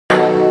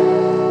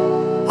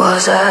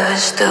Was I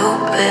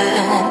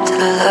stupid to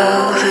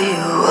love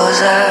you?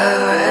 Was I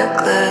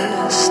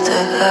reckless to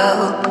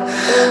help?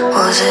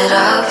 Was it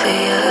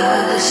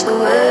obvious to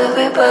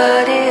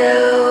everybody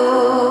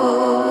else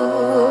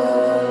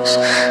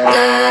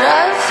that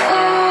I've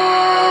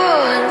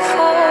fallen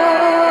for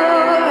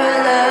a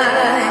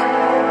lie?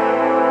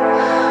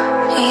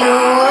 You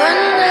were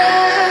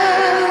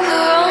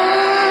never on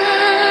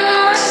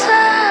my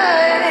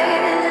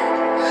side.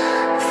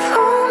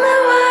 Fool me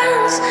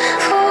once,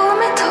 fool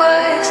me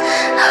twice.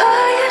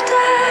 Higher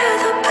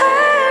death or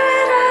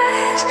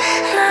paradise.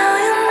 Now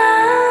you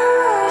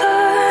never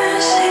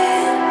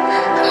see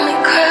me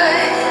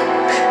cry.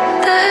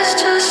 There's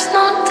just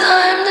no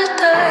time to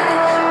die.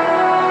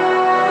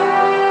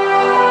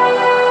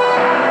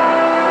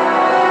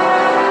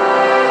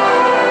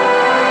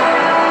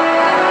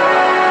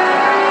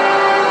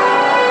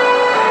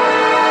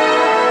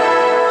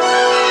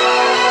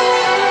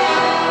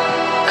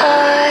 I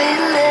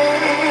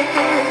let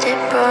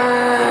it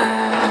burn.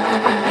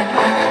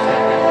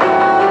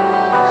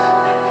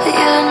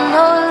 You're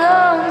no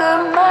longer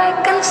my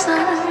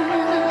concern.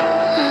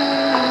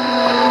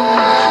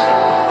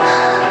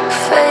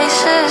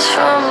 Faces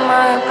from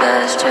my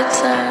past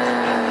return.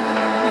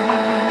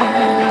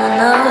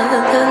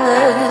 Another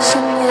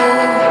lesson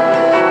yet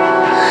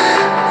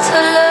to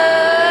learn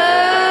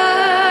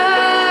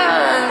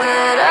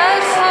that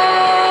I'd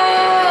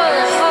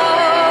fall for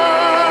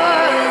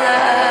a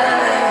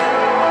lie.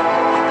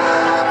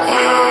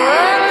 You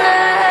were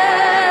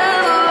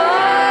never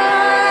on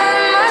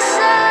my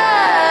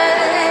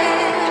side.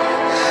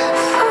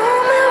 Fool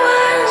me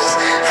once,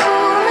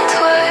 fool me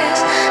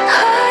twice.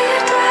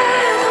 Higher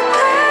death or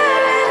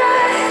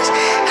paradise.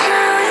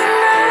 Now you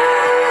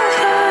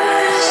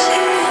never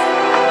see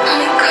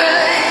me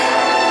cry.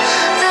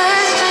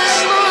 There's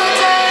just no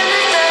time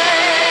to die.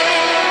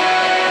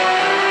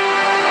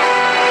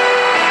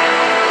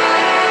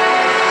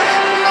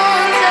 No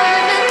time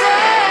to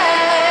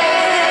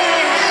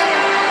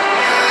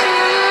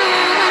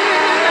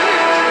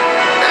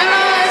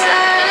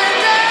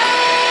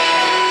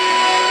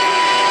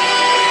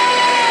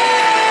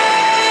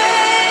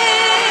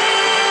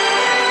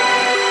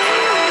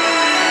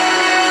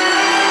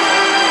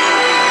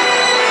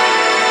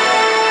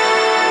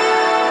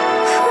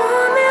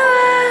Fool me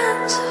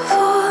once,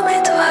 fool me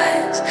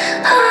twice.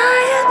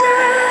 Higher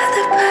death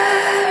or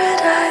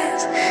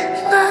paradise.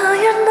 Now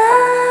you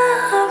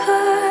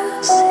never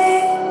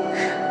see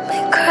me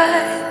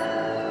cry.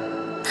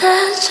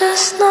 There's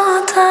just no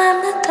time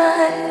to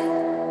die.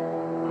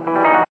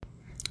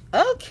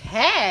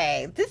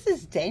 Okay, this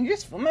is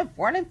Dangerous Woman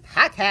Morning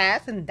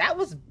Podcast, and that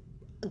was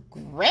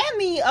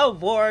Grammy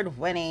Award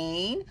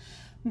winning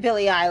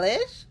Billie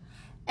Eilish,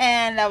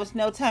 and that was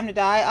No Time to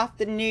Die off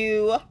the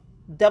new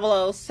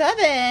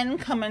 007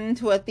 coming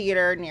to a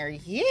theater near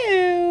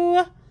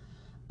you.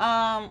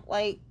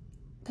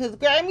 Because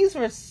Grammys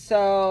were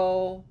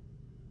so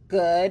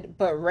good,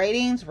 but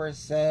ratings were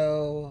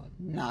so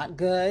not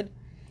good.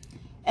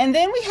 And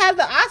then we had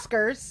the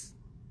Oscars.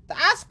 The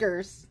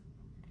Oscars.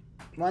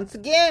 Once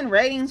again,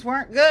 ratings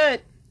weren't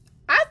good.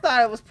 I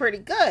thought it was pretty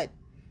good.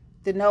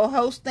 The no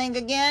host thing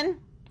again.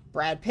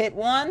 Brad Pitt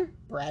won.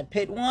 Brad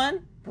Pitt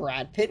won.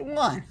 Brad Pitt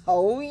won.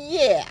 Oh,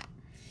 yeah.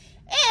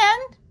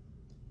 And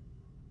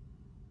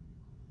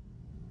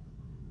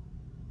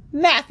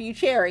Matthew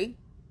Cherry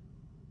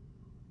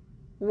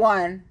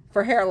won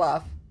for Hair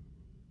Love.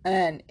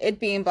 And it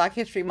being Black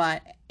History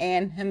Month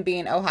and him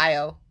being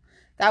Ohio.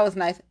 That was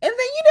nice. And then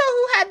you know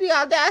who had the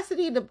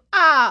audacity to,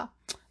 yeah,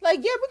 we're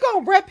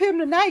going to rep him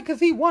tonight because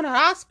he won an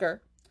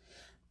Oscar.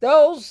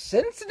 Those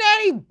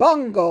Cincinnati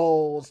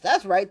Bungles.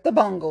 That's right, the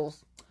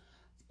Bungles.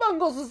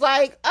 Bungles was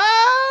like,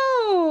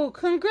 oh,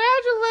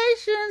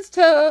 congratulations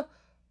to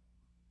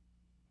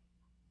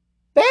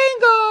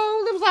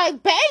Bengals. It was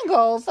like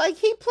Bengals. Like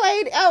he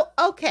played,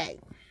 okay.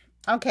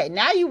 Okay,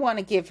 now you want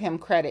to give him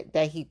credit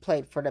that he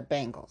played for the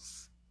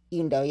Bengals.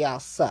 Even though y'all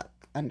suck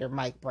under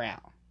Mike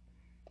Brown.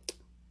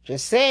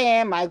 Just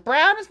saying, Mike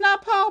Brown is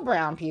not Paul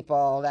Brown,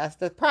 people. That's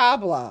the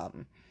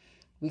problem.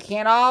 We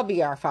can't all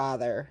be our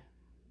father.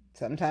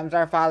 Sometimes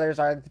our fathers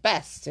are the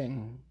best,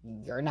 and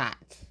you're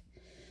not.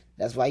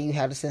 That's why you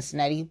have the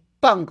Cincinnati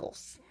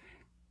Bungles.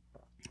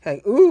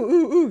 Like,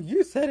 ooh,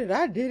 you said it,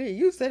 I did it.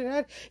 You said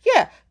it,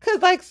 yeah,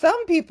 because, like,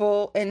 some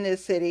people in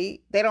this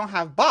city, they don't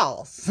have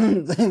balls.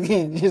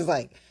 Just,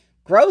 like,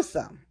 grow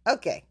some.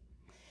 Okay.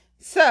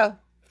 So,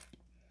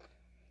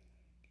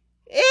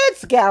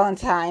 it's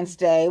Galentine's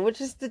Day,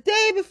 which is the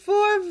day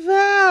before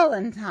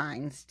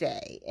Valentine's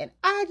Day. And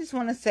I just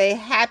want to say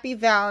happy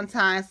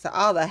Valentine's to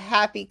all the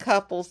happy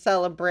couples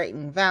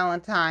celebrating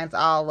Valentine's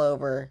all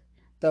over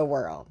the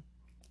world.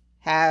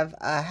 Have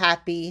a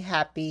happy,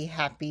 happy,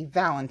 happy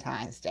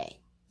Valentine's Day.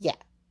 Yeah.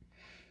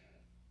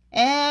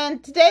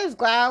 And today is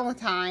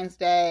Valentine's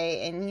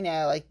Day, and you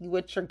know, like you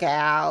with your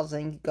gals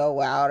and you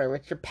go out, or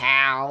with your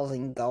pals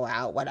and you go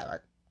out,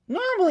 whatever.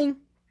 Normally,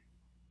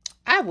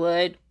 I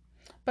would.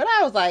 But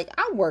I was like,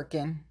 I'm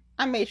working.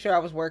 I made sure I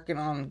was working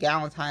on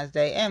Galentine's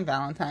Day and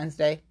Valentine's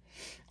Day.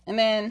 And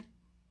then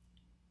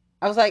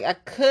I was like, I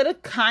could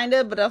have kind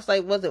of, but I was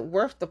like, was it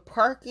worth the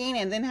parking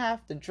and then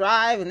have to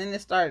drive? And then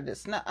it started to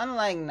snow. I'm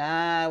like,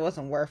 nah, it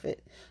wasn't worth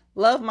it.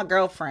 Love my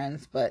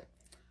girlfriends, but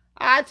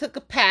I took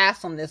a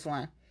pass on this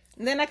one.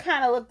 And then I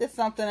kind of looked at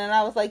something and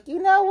I was like,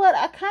 you know what?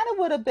 I kind of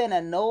would have been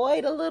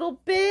annoyed a little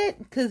bit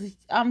because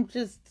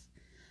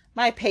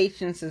my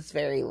patience is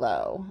very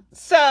low.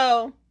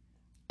 So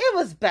it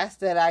was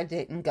best that I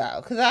didn't go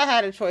because I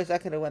had a choice. I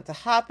could have went to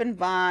Hop and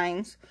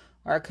Vines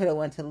or I could have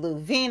went to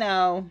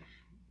Luvino.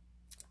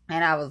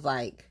 And I was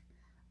like,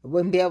 I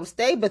wouldn't be able to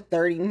stay but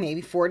 30,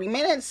 maybe 40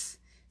 minutes.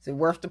 Is it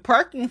worth the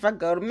parking if I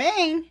go to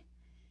Maine?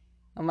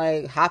 I'm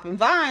like, Hop and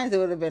Vines, it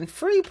would have been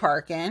free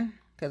parking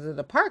because of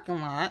the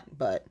parking lot.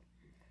 But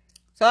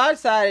so I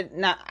decided,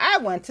 now I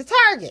went to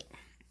Target.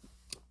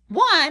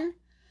 One,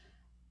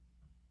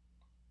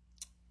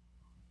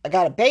 I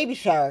got a baby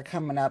shower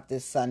coming up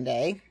this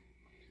Sunday.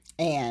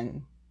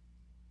 And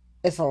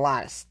it's a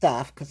lot of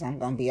stuff because I'm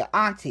going to be an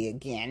auntie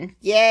again.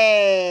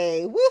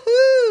 Yay!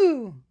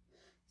 Woohoo!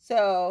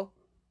 So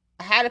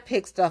I had to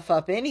pick stuff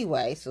up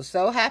anyway.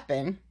 So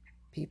happened,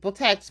 people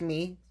text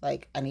me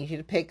like, I need you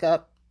to pick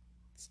up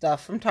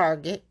stuff from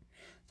Target.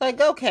 It's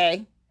like,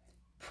 okay.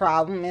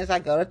 Problem is I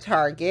go to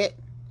Target.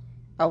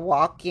 I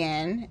walk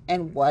in,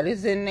 and what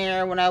is in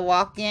there when I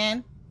walk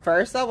in?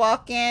 First I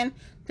walk in,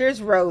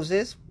 there's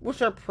roses,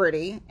 which are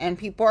pretty, and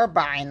people are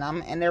buying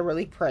them, and they're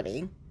really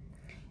pretty.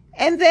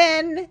 And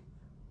then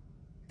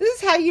this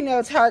is how you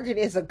know Target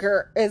is a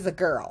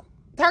girl.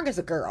 Target's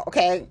a girl,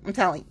 okay? I'm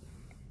telling you.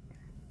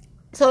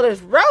 So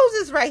there's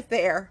roses right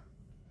there.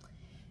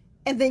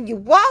 And then you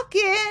walk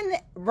in,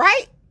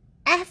 right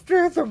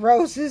after the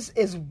roses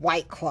is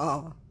White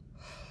Claw.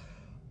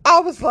 I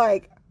was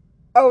like,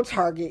 oh,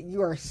 Target,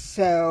 you are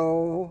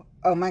so,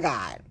 oh my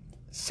God.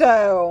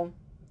 So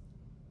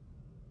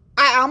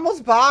I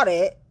almost bought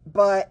it,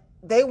 but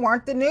they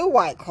weren't the new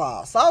White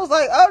Claw. So I was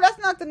like, oh, that's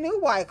not the new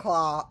White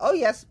Claw. Oh,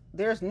 yes,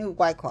 there's new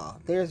White Claw.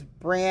 There's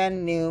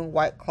brand new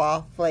White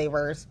Claw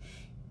flavors,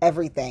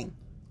 everything.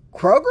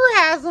 Kroger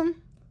has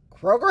them.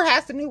 Kroger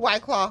has the new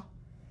White Claw.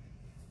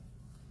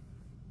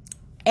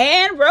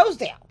 And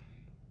Rosedale.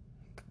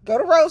 Go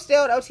to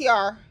Rosedale at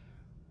OTR.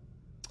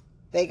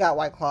 They got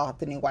White Claw,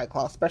 the new White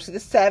Claw, especially the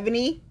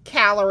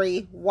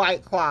 70-calorie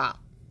White Claw.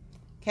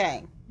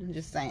 Okay, I'm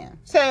just saying.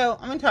 So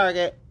I'm in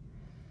Target.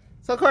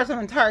 So of course I'm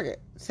in Target.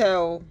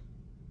 So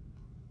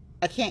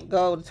I can't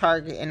go to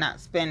Target and not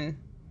spend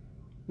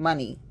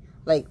money.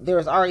 Like there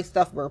was already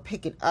stuff we were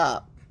picking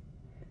up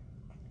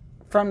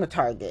from the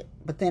Target.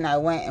 But then I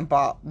went and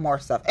bought more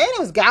stuff. And it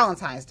was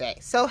Valentine's Day.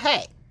 So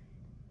hey,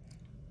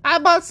 I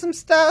bought some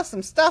stuff.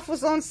 Some stuff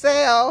was on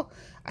sale.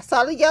 I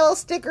saw the yellow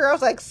sticker. I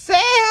was like,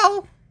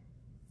 sale.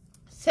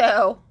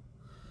 So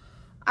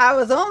I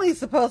was only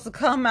supposed to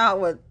come out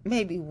with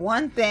maybe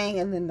one thing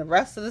and then the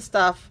rest of the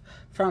stuff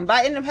but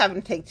I ended up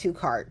having to take 2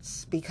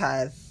 carts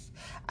because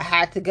I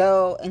had to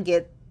go and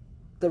get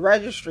the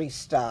registry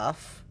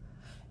stuff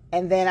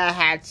and then I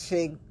had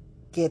to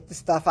get the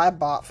stuff I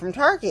bought from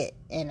Target.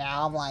 And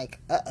now I'm like,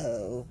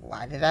 uh-oh,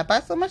 why did I buy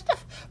so much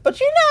stuff? But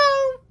you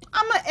know,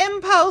 I'm an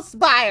impulse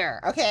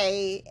buyer,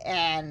 okay?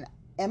 And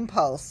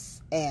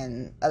impulse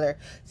and other.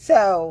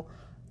 So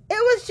it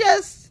was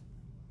just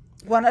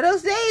one of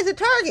those days at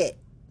Target.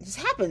 It just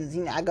happens.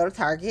 You know, I go to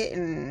Target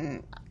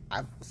and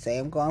I say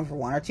I'm going for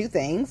 1 or 2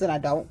 things and I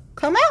don't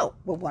come out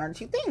with 1 or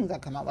 2 things. I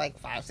come out like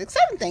 5, 6,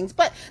 7 things.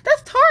 But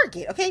that's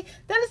Target, okay?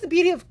 That is the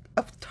beauty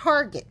of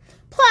Target.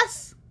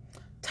 Plus,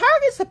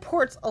 Target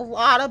supports a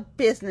lot of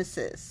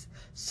businesses.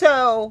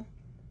 So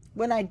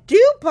when I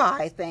do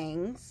buy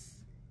things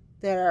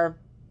that are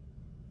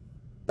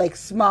like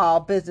small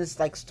business,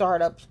 like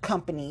startup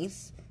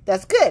companies,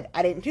 that's good.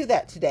 I didn't do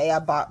that today. I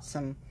bought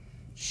some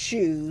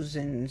shoes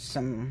and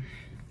some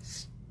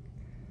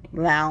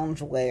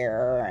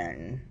loungewear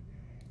and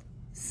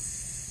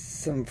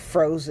some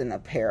Frozen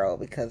apparel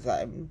because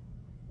I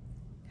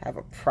have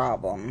a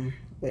problem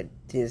with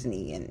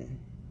Disney and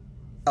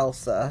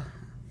Elsa.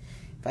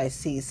 If I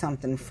see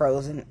something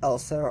Frozen,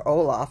 Elsa, or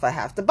Olaf, I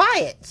have to buy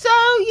it. So,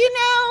 you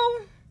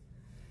know,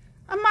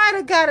 I might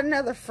have got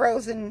another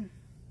Frozen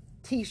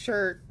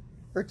t-shirt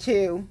or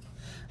 2.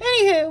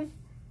 Anywho,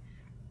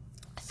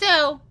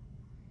 so,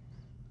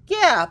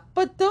 yeah,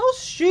 but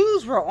those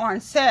shoes were on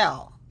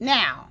sale.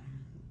 Now,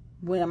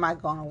 when am I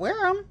going to wear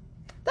them?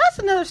 That's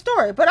another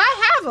story. But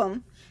I have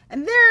them,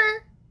 and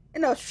they're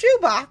in a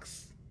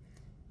shoebox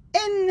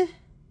in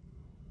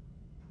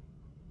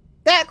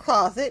that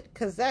closet,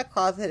 because that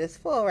closet is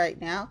full right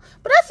now.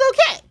 But that's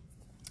okay.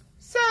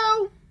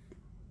 So,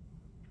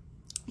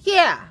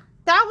 yeah,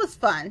 that was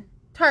fun.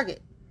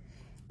 Target.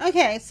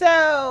 Okay,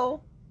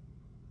 so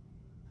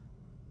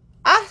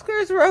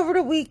Oscars were over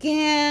the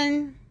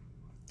weekend.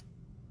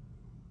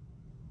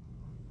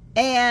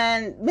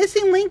 And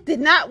Missing Link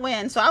did not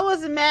win, so I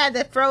wasn't mad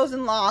that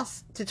Frozen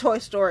lost to Toy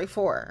Story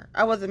 4.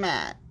 I wasn't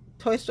mad.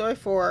 Toy Story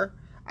 4,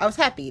 I was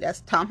happy.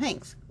 That's Tom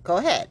Hanks. Go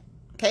ahead.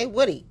 Okay,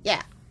 Woody,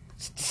 yeah.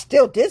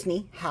 Still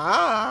Disney.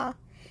 Ha!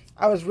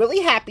 I was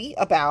really happy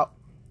about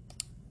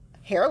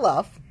Hair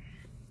Love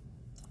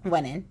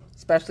winning,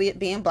 especially it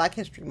being Black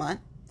History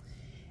Month.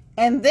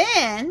 And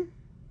then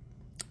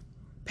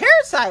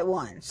Parasite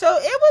won. So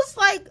it was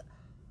like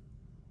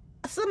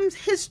some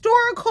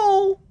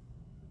historical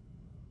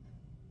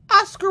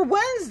Oscar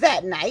wins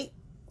that night,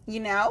 you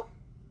know.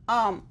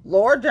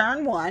 Laura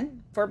Dern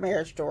won for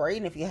Marriage Story,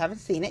 and if you haven't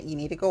seen it, you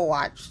need to go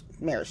watch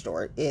Marriage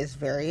Story. It is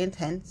very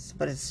intense,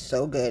 but it's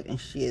so good, and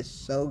she is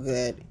so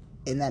good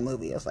in that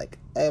movie. I was like,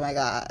 oh my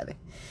god,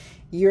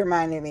 you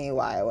reminded me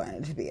why I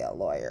wanted to be a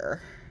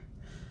lawyer.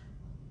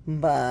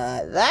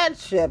 But that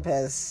ship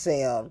has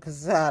sailed,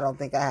 because I don't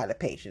think I had the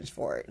patience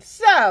for it.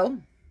 So,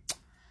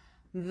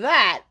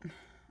 that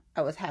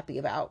I was happy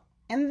about.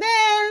 And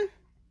then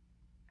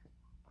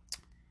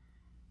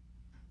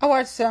I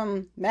watched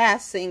some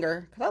Masked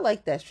Singer, because I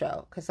like that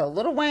show. Because so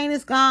Lil Wayne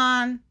is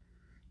gone.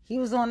 He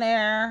was on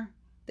there.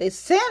 They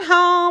sent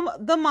home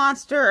the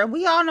monster, and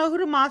we all know who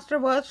the monster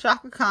was,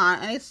 Shaka Khan.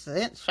 And they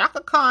sent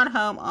Shaka Khan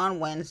home on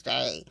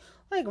Wednesday.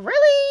 Like,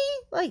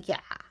 really? Like, yeah.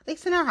 They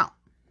sent her home.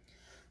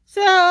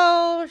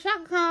 So,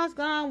 Shaka Khan's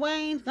gone,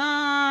 Wayne's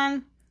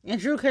gone,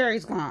 and Drew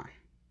Carey's gone.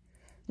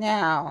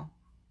 Now,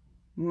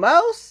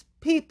 most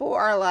people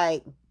are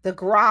like, the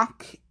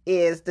Gronk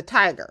is the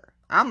tiger.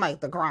 I'm like,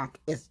 the Gronk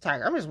is the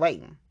tiger. I'm just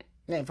waiting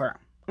for him.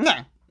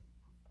 Okay.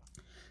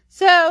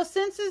 So,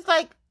 since it's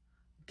like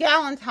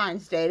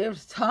Galentine's Day,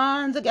 there's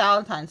tons of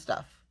Galentine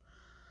stuff.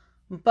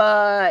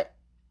 But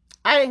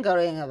I didn't go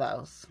to any of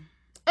those.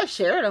 I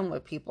shared them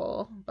with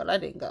people, but I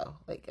didn't go.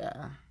 Like,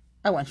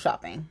 I went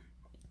shopping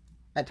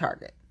at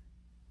Target.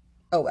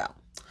 Oh, well.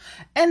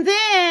 And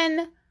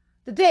then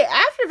the day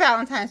after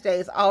Valentine's Day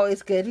is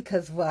always good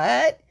because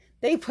what?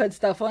 They put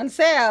stuff on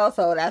sale.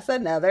 So that's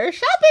another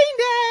shopping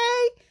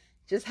day.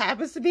 Just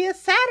happens to be a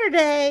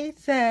Saturday.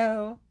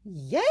 So,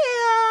 yeah.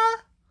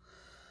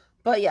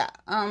 But yeah,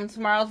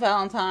 tomorrow's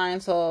Valentine.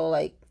 So,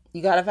 like,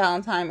 you got a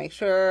Valentine. Make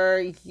sure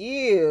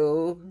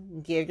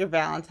you give your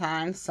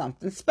Valentine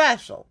something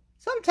special.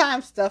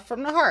 Sometimes stuff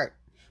from the heart.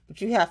 But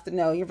you have to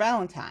know your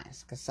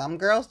Valentines. Because some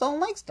girls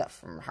don't like stuff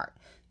from the heart.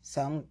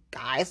 Some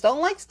guys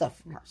don't like stuff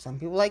from the heart. Some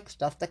people like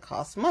stuff that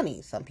costs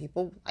money. Some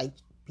people like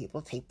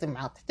people take them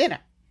out to dinner.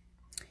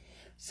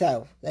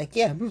 So, like,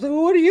 yeah, people say,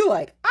 well, what do you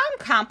like? I'm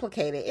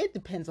complicated. It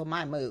depends on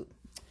my mood.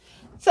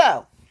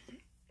 So,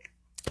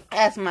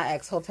 as my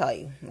ex will tell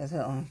you.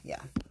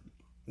 Yeah.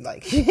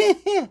 Like,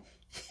 oh,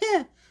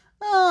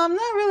 I'm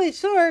not really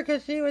sure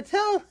because she would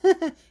tell.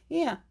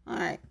 Yeah, all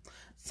right.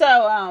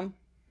 So,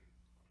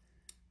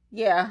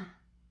 yeah.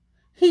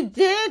 He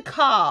did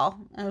call.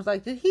 I was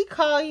like, did he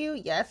call you?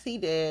 Yes, he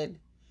did.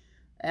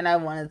 And I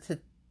wanted to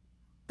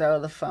throw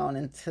the phone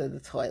into the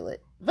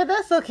toilet. But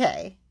that's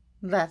okay.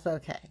 That's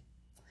okay.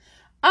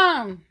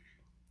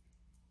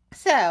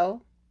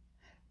 So,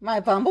 my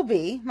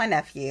Bumblebee, my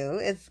nephew,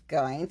 is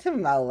going to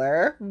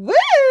Moeller. Woo!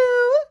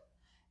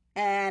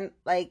 And,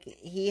 like,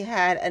 he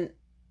had an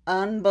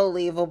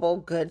unbelievable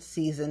good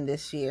season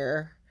this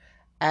year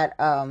at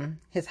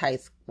his high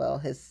school. Well,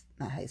 his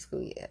not high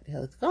school yet.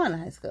 He's going to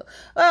high school.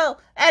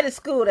 Well, at his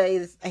school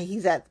days,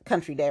 he's at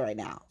Country Day right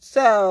now.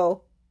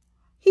 So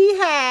he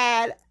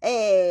had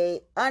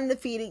a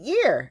undefeated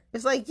year.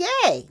 It's like,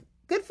 yay,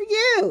 good for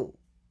you.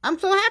 I'm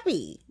so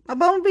happy. My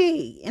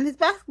Bumblebee and his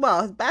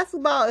basketball. His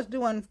basketball is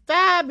doing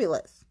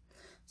fabulous.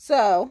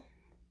 So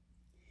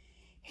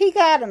he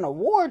got an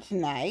award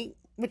tonight,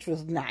 which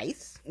was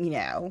nice, you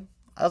know.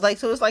 I was like,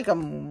 so it's like a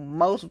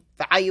most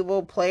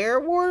valuable player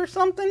award or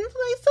something? It's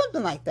like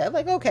something like that.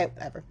 Like, okay,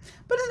 whatever.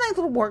 But it's a nice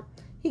little award.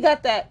 He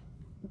got that.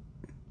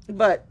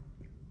 But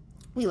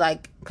we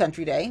like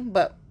Country Day.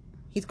 But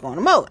he's going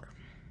to Moeller.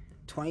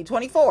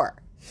 2024.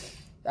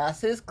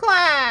 That's his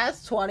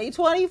class.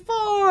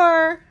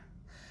 2024.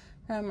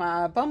 And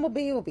my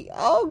Bumblebee will be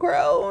all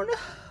grown.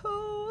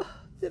 Oh,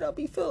 then I'll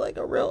be feel like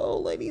a real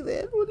old lady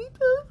then when he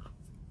turns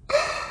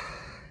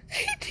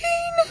 18.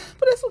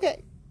 But that's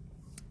okay.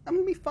 I'm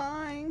gonna be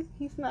fine.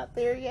 He's not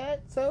there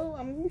yet, so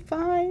I'm gonna be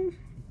fine.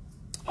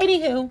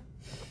 Anywho,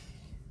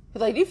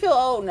 he's like, do you feel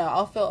old? No,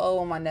 I'll feel old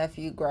when my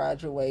nephew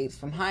graduates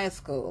from high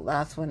school.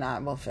 That's when I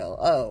will feel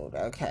old.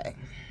 Okay.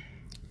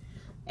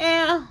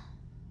 Yeah.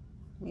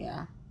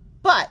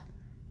 But,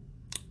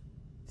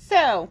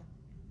 so,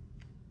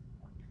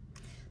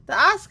 the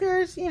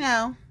Oscars, you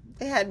know,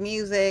 they had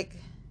music.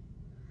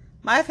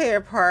 My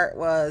favorite part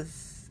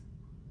was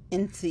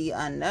Into the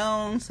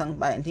Unknown, sung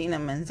by Idina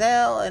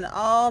Menzel, and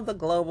all the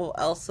global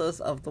Elsas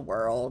of the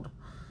world.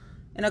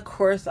 And of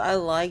course, I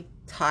like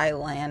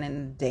Thailand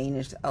and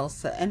Danish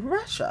Elsa and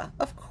Russia.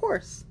 Of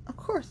course,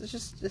 it's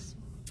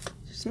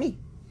just me.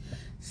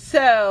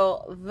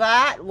 So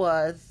that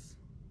was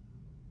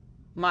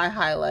my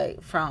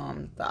highlight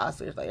from the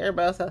Oscars. Like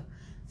everybody else,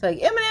 it's like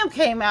Eminem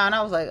came out, and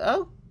I was like,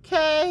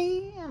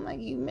 okay. I'm like,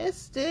 you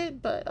missed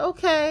it, but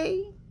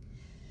okay.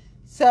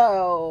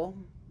 So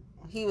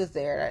he was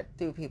there. That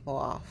threw people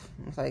off.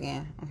 I was like,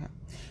 yeah, okay.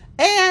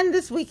 And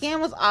this weekend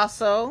was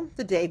also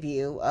the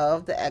debut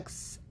of the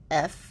XFL,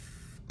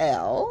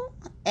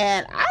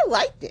 and I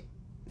liked it.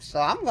 So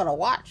I'm going to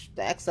watch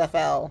the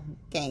XFL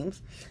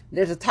games.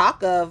 There's a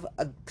talk of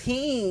a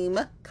team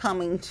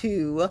coming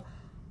to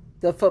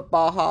the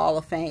Football Hall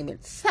of Fame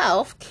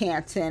itself,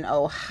 Canton,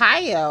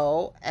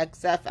 Ohio,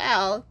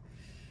 XFL.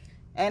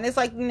 And it's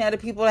like, the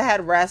people that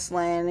had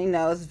wrestling,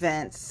 it's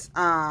Vince,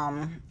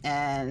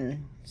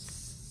 and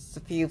a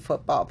few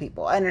football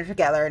people. And they're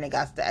together and it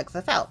got to the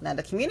XFL. Now,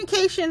 the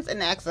communications in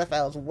the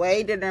XFL is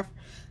way different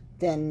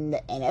than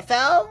the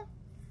NFL,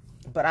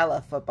 but I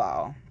love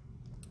football.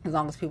 As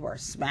long as people are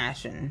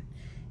smashing, and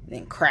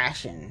then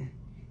crashing,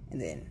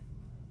 and then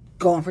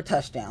going for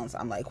touchdowns,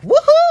 I'm like,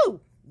 woohoo!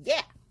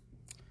 Yeah!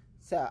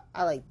 So,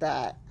 I like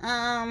that.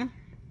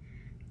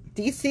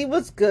 DC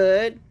was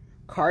good.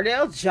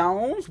 Cardale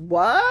Jones,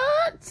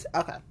 what?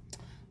 Okay.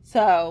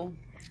 So,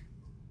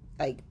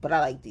 but I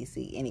like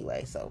DC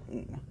anyway, so,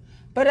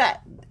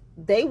 But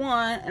they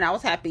won, and I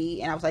was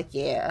happy, and I was like,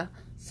 yeah.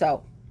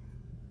 So,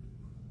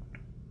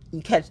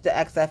 you catch the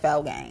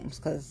XFL games,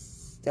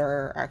 because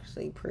they're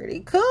actually pretty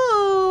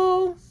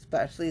cool,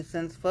 especially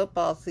since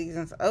football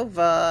season's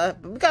over.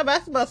 But we got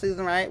basketball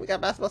season, right? We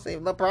got basketball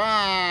season.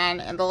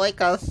 LeBron and the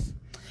Lakers.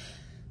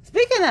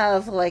 Speaking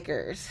of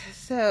Lakers,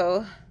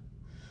 so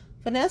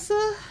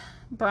Vanessa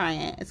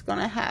Bryant is going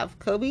to have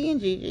Kobe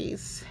and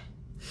Gigi's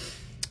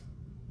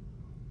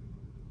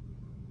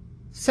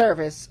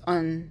service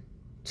on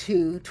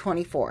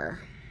 2/24.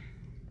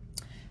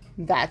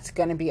 That's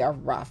going to be a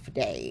rough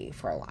day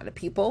for a lot of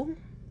people.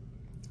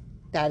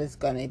 That is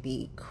going to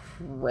be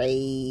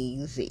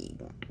crazy.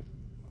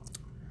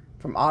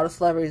 From all the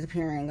celebrities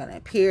going to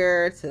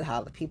appear, to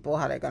how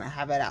they're going to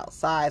have it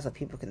outside so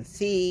people can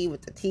see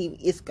with the TV.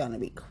 It's going to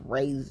be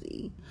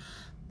crazy.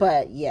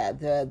 But yeah,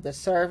 the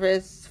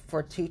service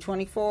for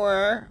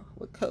 2/24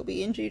 with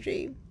Kobe and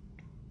Gigi,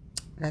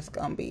 that's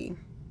gonna be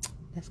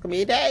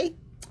a day.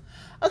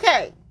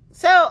 Okay,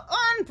 so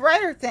on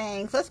brighter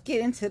things, let's get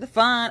into the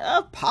fun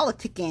of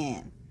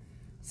politicking.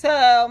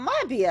 So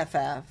my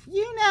BFF,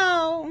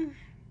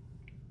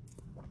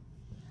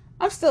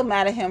 I'm still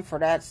mad at him for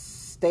that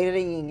State of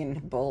the Union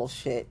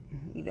bullshit.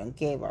 You done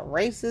gave a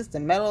racist the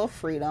Medal of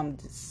Freedom.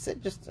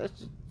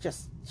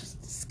 Just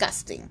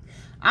disgusting.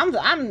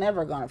 I'm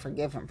never gonna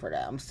forgive him for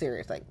that. I'm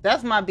serious. Like,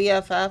 that's my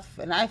BFF,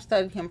 and I've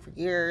studied him for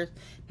years,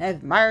 and I've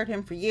admired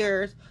him for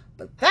years.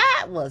 But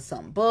that was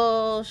some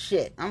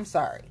bullshit. I'm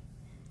sorry.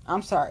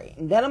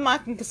 None of my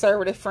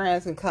conservative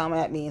friends can come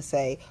at me and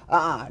say,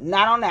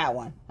 not on that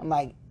one. I'm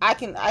like, I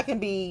can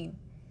be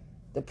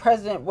the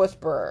president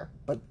whisperer,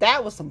 but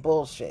that was some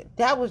bullshit.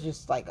 That was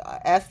just like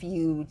a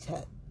FU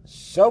to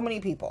so many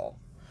people.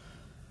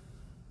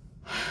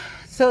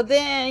 So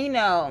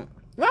then,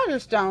 Roger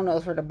Stone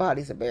knows where the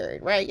bodies are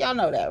buried, right? Y'all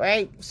know that,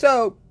 right?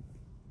 So,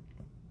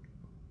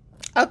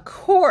 of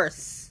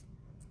course,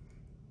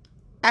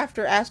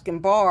 after asking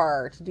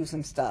Barr to do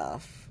some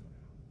stuff,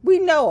 we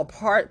know a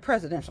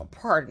presidential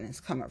pardon is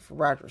coming for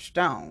Roger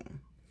Stone.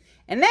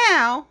 And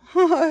now,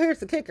 here's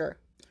the kicker.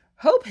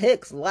 Hope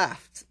Hicks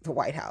left the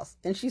White House,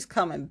 and she's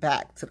coming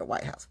back to the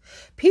White House.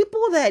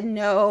 People that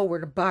know where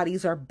the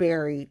bodies are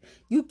buried,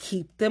 you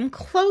keep them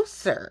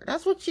closer.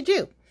 That's what you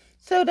do.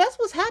 So that's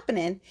what's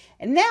happening.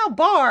 And now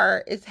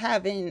Barr is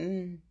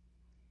having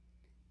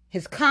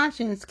his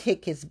conscience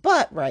kick his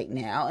butt right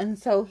now. And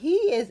so he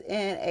is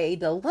in a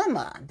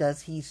dilemma.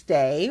 Does he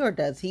stay or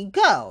does he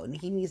go? And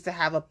he needs to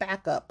have a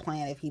backup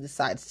plan if he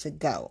decides to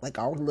go. Like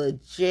a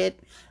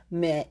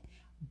legitimate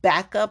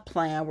backup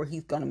plan where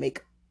he's going to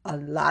make a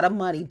lot of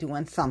money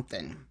doing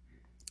something.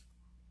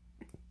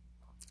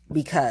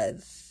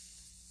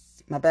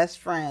 Because my best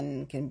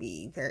friend can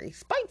be very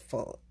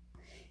spiteful.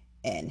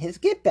 And his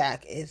get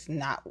back is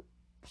not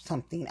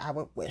something I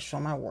would wish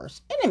on my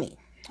worst enemy.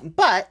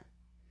 But,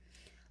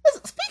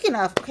 listen, speaking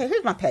of, okay,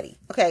 here's my petty.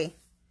 Okay,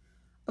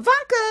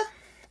 Ivanka,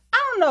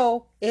 I don't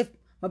know if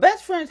my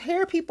best friend's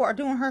hair people are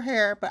doing her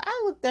hair, but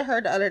I looked at her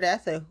the other day. I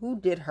said, who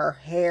did her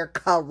hair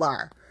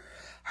color?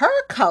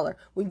 Her color.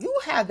 When you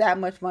have that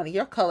much money,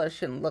 your color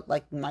shouldn't look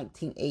like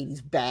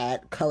 1980s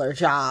bad color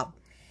job.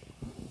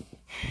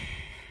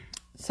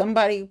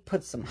 Somebody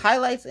put some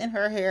highlights in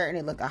her hair and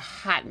it looked a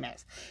hot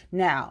mess.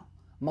 Now,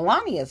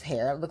 Melania's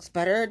hair looks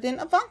better than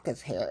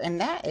Ivanka's hair,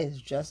 and that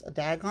is just a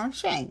daggone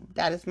shame.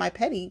 That is my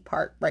petty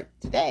part right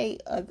today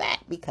of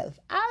that, because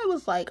I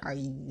was like, are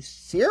you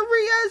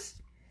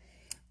serious?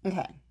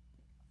 Okay.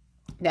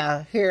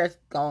 Now, here's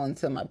going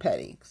to my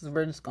petty, because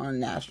we're just going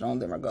national and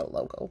then we're going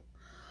local.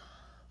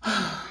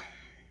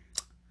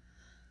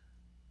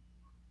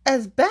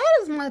 As bad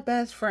as my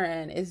best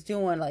friend is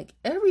doing like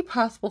every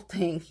possible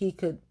thing he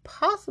could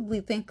possibly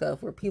think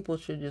of where people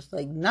should just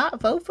like not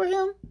vote for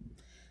him,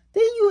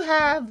 then you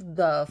have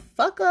the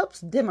fuck ups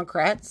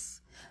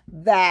Democrats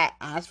that,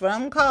 that's what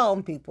I'm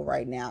calling people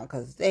right now,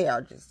 because they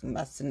are just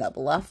messing up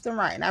left and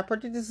right. And I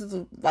predicted this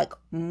is like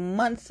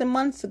months and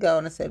months ago,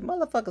 and I said,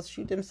 motherfuckers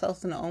shoot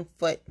themselves in their own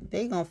foot.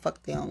 They gonna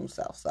fuck their own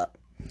selves up.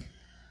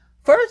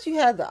 First, you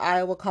had the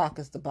Iowa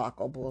caucus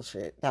debacle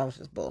bullshit. That was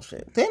just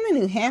bullshit. Then the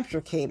New Hampshire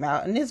came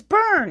out, and it's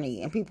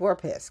Bernie, and people are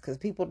pissed because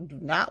people do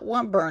not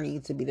want Bernie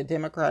to be the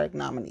Democratic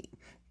nominee.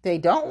 They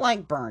don't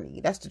like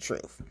Bernie. That's the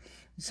truth.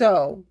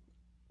 So,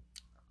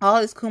 all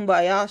this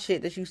kumbaya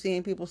shit that you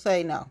seeing people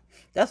say, no.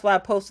 That's why I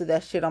posted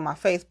that shit on my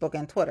Facebook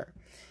and Twitter.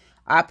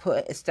 I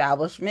put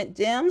establishment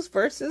Dems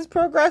versus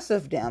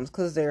progressive Dems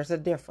because there's a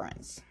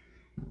difference.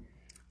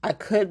 I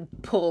could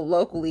pull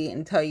locally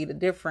and tell you the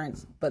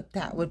difference, but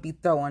that would be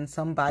throwing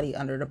somebody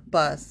under the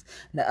bus.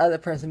 And the other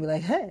person would be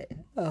like, hey,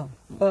 oh,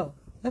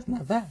 that's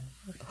not bad.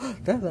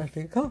 That's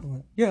actually a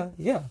compliment. Yeah.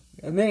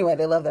 And anyway,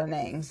 they love their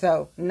name.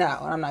 So, no,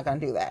 I'm not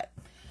going to do that.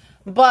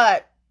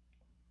 But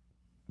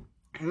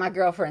my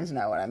girlfriends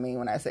know what I mean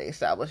when I say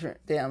establishment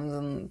Dems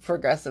and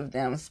progressive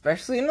Dems,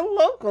 especially in the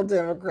local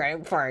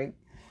Democratic Party.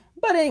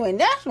 But anyway,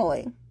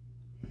 nationally,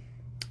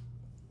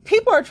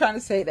 people are trying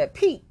to say that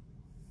Pete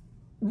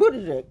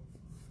Buttigieg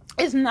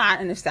is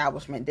not an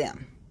establishment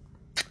Dem.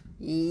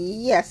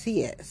 Yes,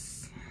 he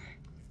is.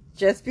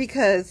 Just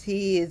because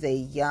he is a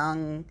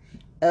young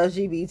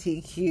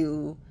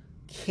LGBTQ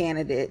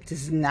candidate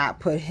does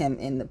not put him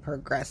in the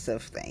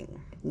progressive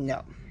thing.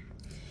 No.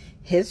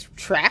 His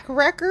track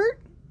record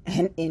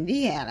in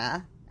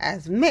Indiana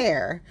as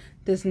mayor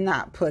does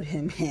not put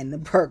him in the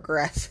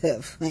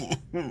progressive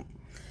thing.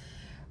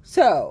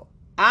 So,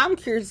 I'm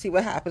curious to see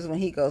what happens when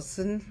he goes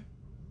to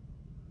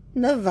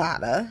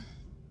Nevada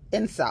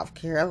in South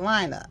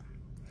Carolina.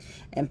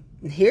 And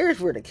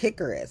here's where the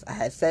kicker is. I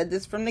had said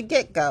this from the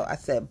get-go. I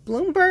said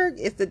Bloomberg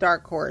is the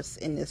dark horse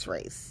in this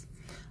race.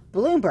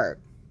 Bloomberg,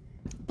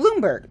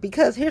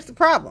 because here's the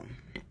problem.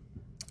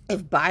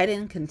 If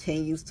Biden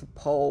continues to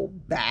poll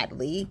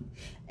badly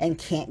and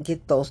can't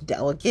get those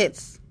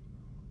delegates,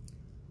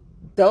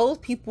 those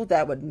people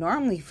that would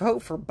normally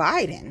vote for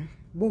Biden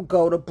will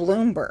go to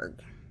Bloomberg.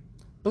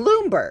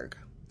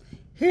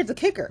 Here's the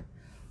kicker.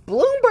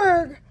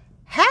 Bloomberg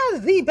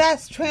has the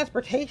best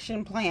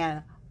transportation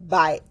plan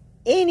by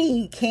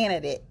any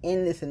candidate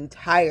in this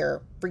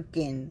entire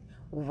freaking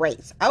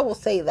race. I will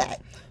say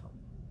that.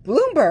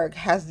 Bloomberg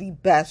has the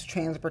best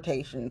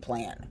transportation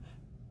plan,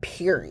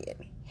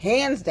 period.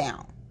 Hands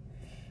down.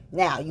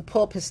 Now, you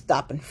pull up his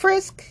stop and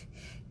frisk,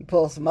 you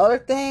pull some other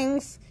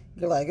things,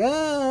 you're like,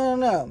 oh,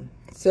 no.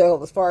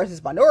 So, as far as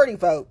his minority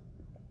vote,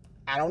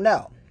 I don't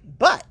know.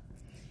 But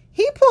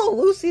he pulled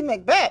Lucy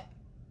McBeth,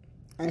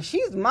 and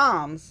she's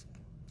mom's,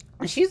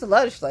 and she's a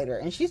legislator,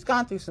 and she's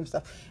gone through some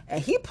stuff.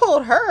 And he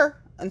pulled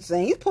her, and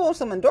saying he's pulling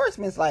some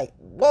endorsements like,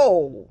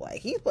 whoa,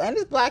 like and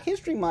it's Black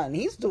History Month.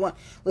 He's doing,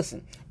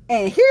 listen,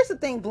 and here's the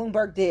thing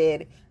Bloomberg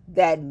did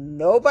that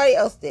nobody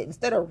else did.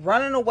 Instead of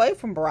running away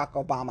from Barack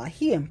Obama,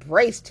 he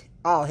embraced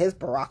all his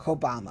Barack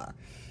Obama.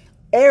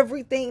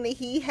 Everything that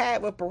he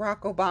had with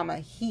Barack Obama,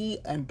 he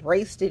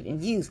embraced it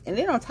and used. And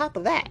then on top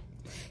of that,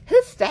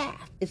 his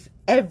staff is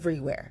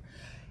everywhere.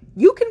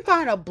 You can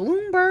find a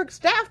Bloomberg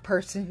staff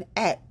person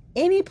at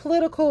any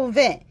political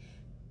event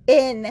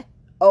in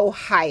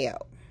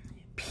Ohio,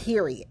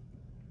 period.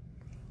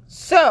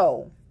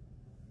 So,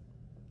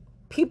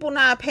 people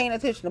not paying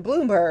attention to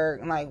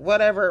Bloomberg, like,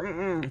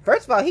 whatever.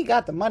 First of all, he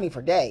got the money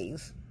for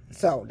days,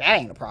 so that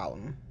ain't a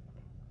problem.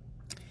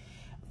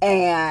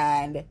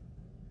 And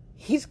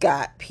he's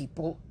got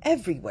people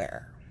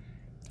everywhere.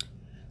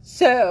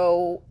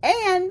 So,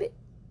 and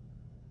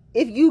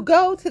if you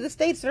go to the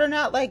states that are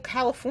not like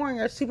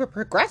California or super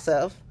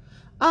progressive,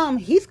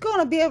 he's going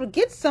to be able to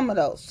get some of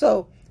those.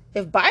 So,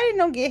 if Biden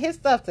don't get his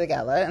stuff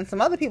together and some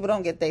other people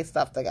don't get their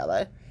stuff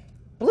together,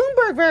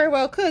 Bloomberg very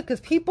well could, because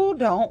people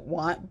don't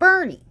want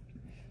Bernie.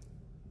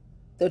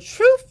 The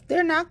truth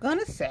they're not going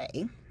to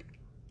say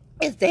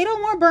is they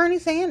don't want Bernie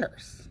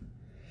Sanders.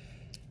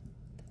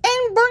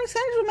 And Bernie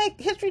Sanders would make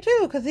history too,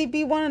 because he'd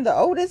be one of the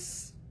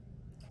oldest,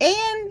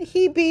 and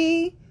he'd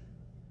be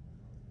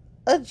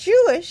a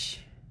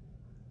Jewish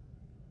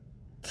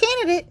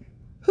candidate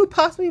who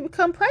possibly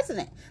become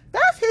president.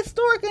 That's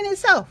historic in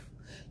itself.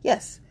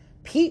 Yes,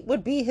 Pete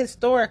would be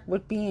historic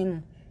with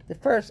being the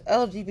first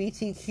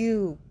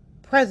LGBTQ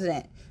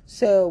president.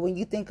 So when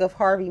you think of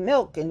Harvey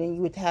Milk and then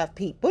you would have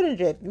Pete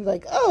Buttigieg, you're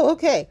like, oh,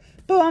 okay.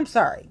 But I'm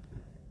sorry.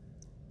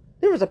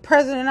 There was a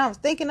president I was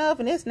thinking of,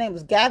 and his name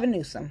was Gavin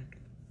Newsom.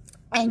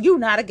 And you're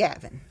not a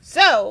Gavin.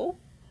 So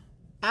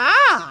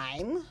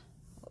I'm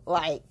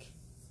like,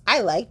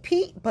 I like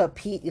Pete, but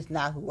Pete is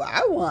not who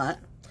I want.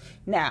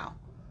 Now,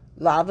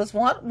 a lot of us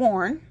want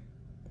Warren,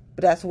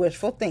 but that's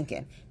wishful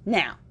thinking.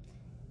 Now,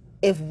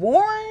 if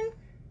Warren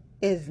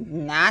is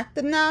not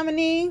the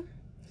nominee,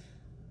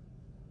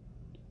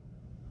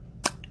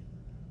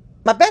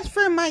 my best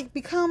friend might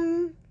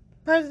become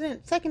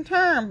president second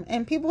term,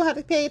 and people have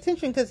to pay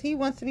attention because he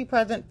wants to be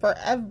president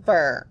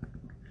forever.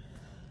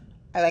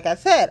 Like I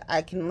said,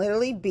 I can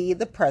literally be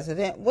the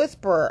president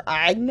whisperer.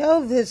 I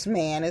know this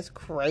man, as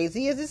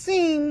crazy as it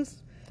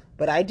seems,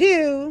 but I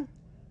do,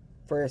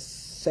 for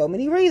so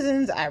many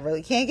reasons I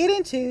really can't get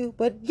into,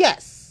 but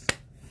yes.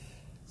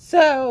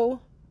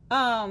 So,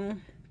 Dems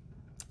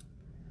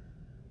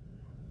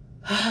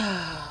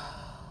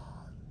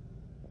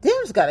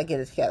got to get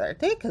it together,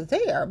 because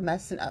they are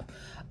messing up.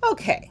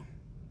 Okay.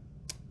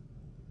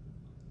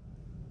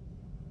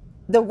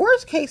 The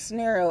worst case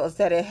scenario is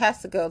that it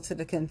has to go to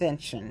the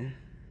convention,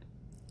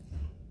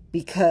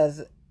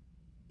 because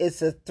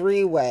it's a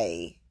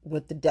three-way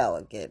with the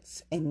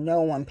delegates and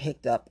no one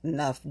picked up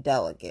enough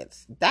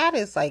delegates. That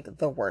is like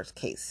the worst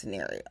case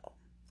scenario.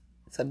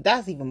 So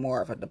that's even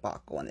more of a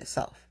debacle in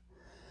itself.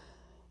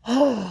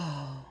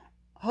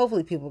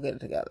 Hopefully people get it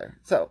together.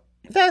 So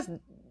Andrew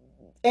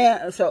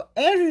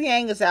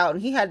Yang is out,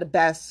 and he had the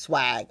best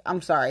swag.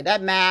 I'm sorry,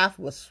 that math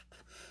was,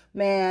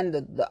 man,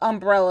 the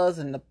umbrellas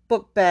and the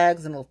book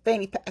bags and the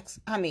fanny packs.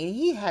 I mean,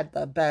 he had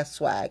the best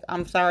swag.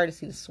 I'm sorry to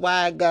see the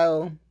swag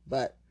go,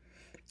 but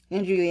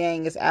Andrew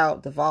Yang is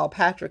out. Deval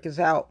Patrick is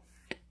out.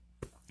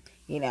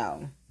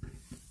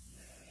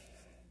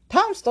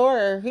 Tom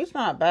Storer, he's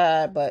not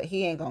bad, but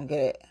he ain't gonna get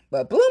it.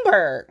 But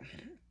Bloomberg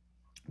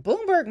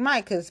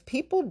might, because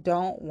people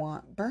don't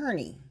want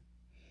Bernie.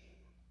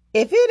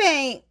 If it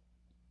ain't,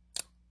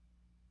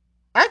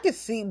 I could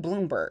see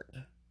Bloomberg,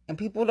 and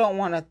people don't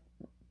want to,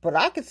 but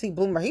I could see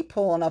Bloomberg. He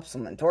pulling up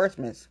some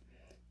endorsements.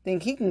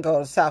 Think he can go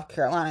to South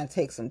Carolina and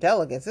take some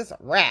delegates. It's a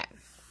wrap.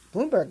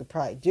 Bloomberg could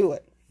probably do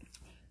it.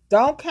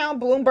 Don't count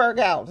Bloomberg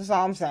out. That's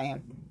all I'm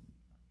saying.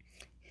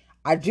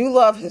 I do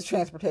love his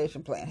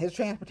transportation plan. His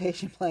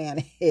transportation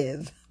plan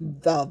is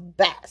the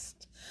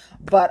best.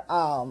 But,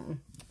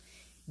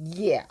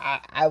 yeah,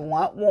 I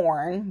want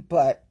Warren,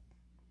 but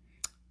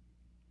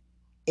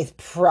it's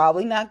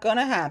probably not going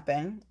to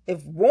happen.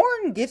 If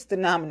Warren gets the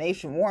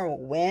nomination, Warren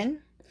will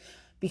win,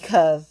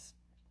 because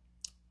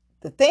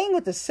the thing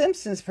with the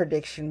Simpsons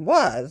prediction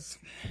was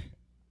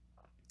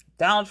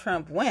Donald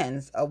Trump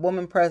wins, a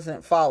woman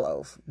president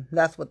follows.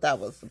 That's what that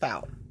was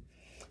about.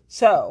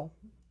 So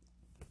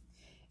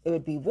it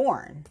would be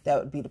Warren that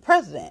would be the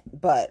president,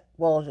 but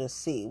we'll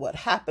just see what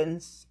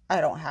happens.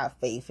 I don't have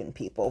faith in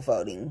people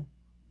voting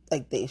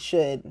like they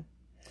should.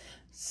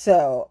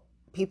 So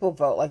people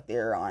vote like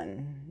they're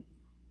on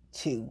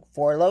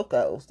 4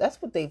 Locos.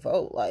 That's what they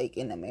vote like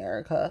in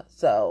America.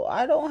 So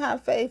I don't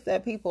have faith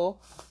that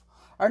people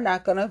are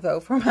not going to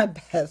vote for my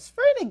best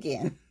friend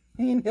again.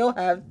 And he'll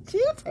have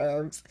 2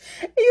 terms.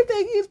 You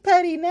think he's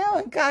petty now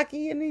and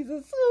cocky, and he's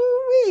a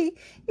sweet.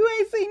 You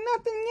ain't seen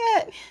nothing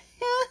yet.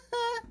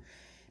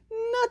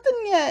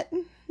 Nothing yet.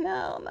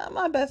 No, not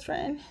my best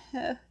friend.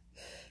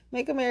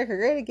 Make America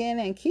great again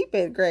and keep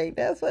it great.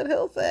 That's what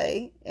he'll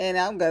say. And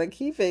I'm going to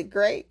keep it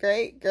great,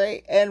 great,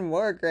 great, and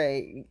more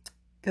great.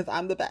 Because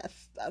I'm the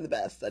best. I'm the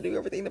best. I do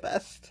everything the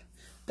best.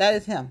 That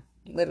is him.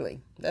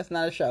 Literally. That's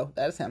not a show.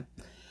 That is him.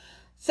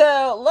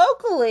 So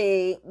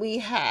locally, we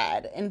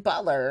had in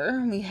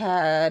Butler, we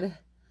had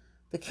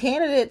the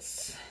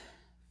candidates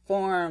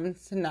forum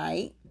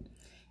tonight.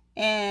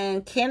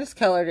 And Candace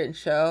Keller didn't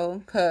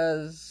show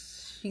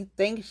because she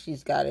thinks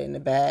she's got it in the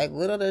bag.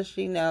 Little does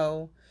she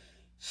know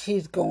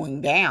she's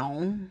going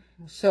down.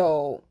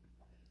 So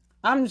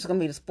I'm just going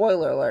to be the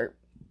spoiler alert.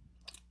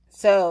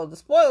 So the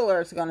spoiler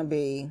alert is going to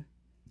be,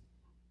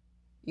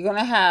 you're going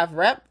to have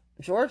Rep.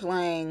 George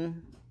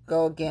Lang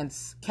go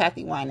against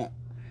Kathy Wynant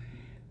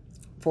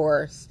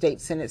for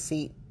state Senate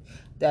seat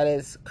that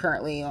is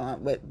currently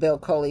on with Bill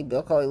Coley.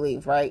 Bill Coley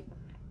leave, right?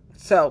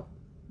 So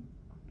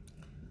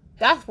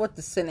that's what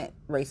the Senate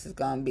race is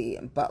going to be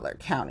in Butler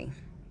County.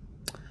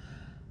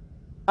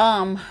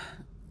 And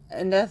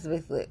that's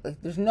basically,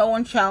 like, there's no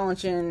one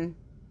challenging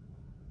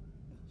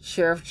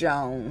Sheriff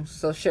Jones.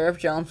 So Sheriff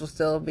Jones will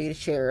still be the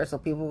sheriff, so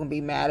people can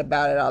be mad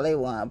about it all they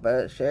want.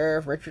 But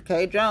Sheriff Richard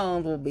K.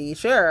 Jones will be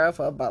sheriff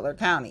of Butler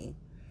County.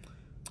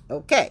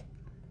 Okay.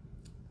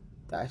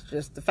 That's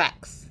just the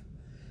facts.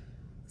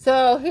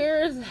 So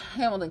here's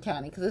Hamilton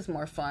County, because it's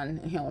more fun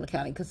in Hamilton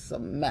County because it's a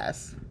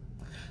mess.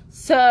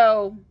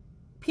 So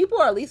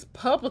people are at least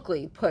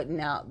publicly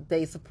putting out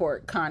they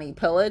support Connie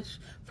Pillage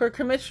for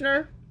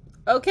commissioner.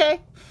 Okay.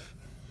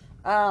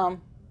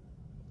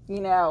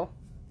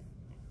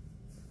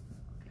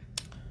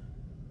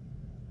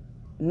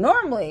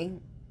 Normally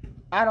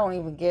I don't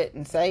even get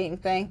and say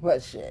anything,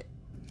 but shit.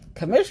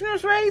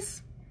 Commissioner's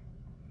race?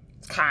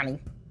 Connie.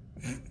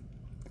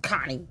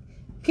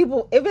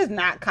 People, if it's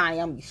not Connie,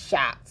 I'm gonna be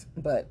shocked.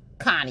 But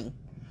Connie.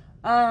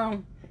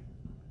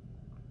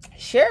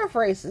 Sheriff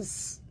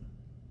races,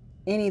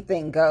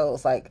 anything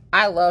goes. Like,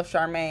 I love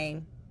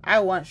Charmaine. I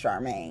want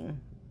Charmaine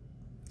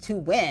to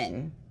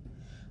win.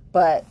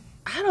 But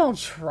I don't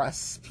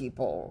trust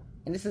people.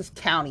 And this is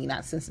county,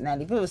 not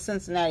Cincinnati. If it was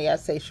Cincinnati,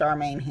 I'd say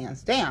Charmaine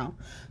hands down.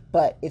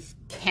 But it's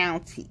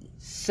county.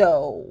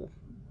 So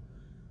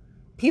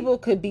people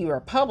could be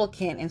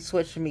Republican and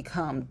switch and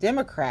become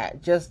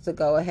Democrat just to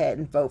go ahead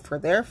and vote for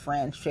their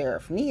friend,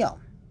 Sheriff Neal.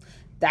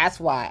 That's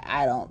why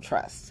I don't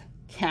trust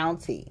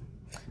county.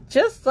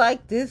 Just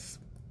like this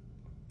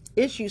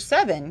issue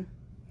 7,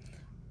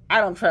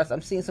 I don't trust.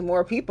 I'm seeing some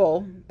more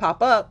people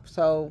pop up,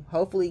 so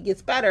hopefully it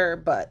gets better,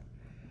 but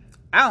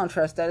I don't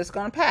trust that it's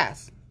going to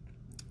pass.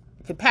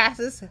 If it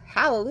passes,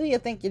 hallelujah,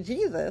 thank you,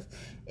 Jesus.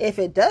 If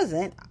it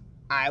doesn't,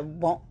 I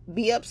won't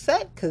be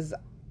upset because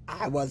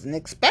I wasn't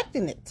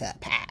expecting it to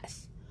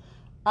pass.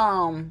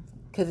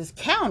 Because it's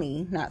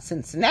county, not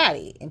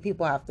Cincinnati. And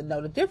people have to know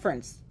the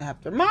difference. I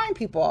have to remind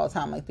people all the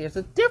time, like, there's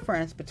a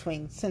difference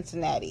between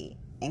Cincinnati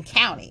and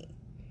county.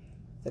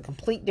 It's a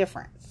complete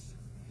difference.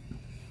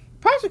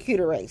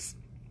 Prosecutor race.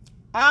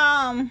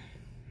 That's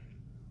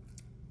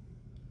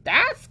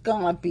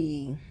gonna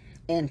be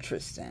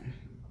interesting.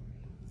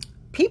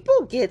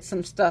 People get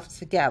some stuff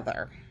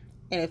together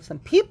And if some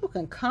people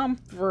can come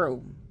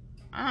through,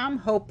 I'm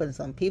hoping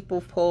some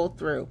people pull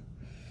through.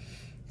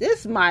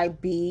 This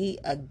might be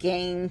a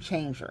game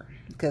changer.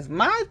 Because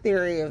my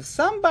theory, if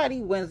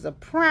somebody wins the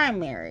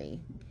primary,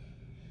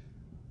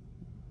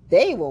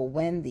 they will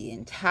win the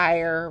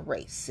entire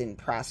race in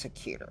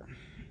prosecutor.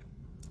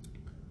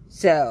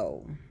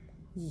 So,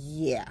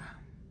 yeah.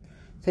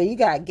 So you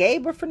got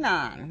Gabe for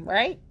 9,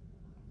 right?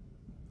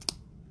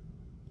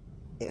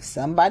 If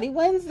somebody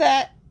wins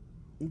that,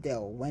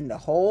 they'll win the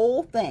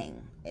whole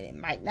thing. And it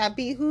might not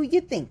be who you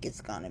think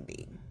it's going to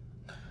be.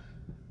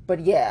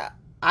 But yeah,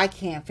 I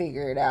can't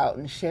figure it out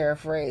in the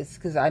sheriff race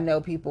because I know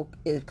people,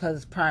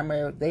 because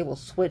primary, they will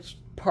switch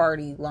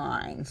party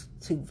lines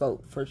to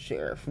vote for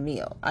Sheriff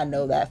Neal. I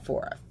know that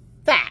for a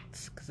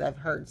fact because I've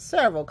heard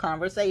several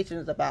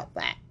conversations about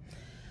that.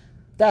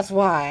 That's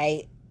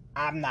why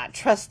I'm not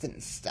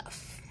trusting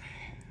stuff.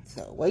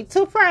 So wait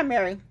till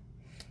primary.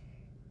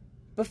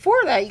 Before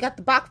that, you got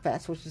the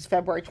Bachfest, which is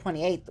February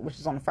 28th, which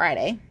is on a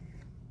Friday.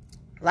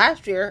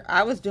 Last year,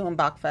 I was doing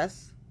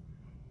Bachfest.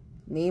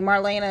 Me,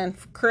 Marlena,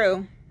 and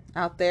crew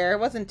out there. It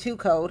wasn't too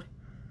cold.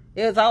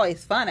 It was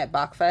always fun at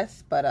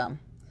Bachfest, but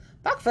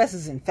Bachfest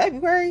is in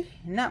February,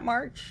 not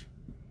March.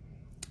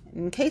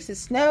 In case it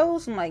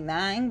snows, I'm like, nah,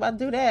 I ain't about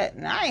to do that.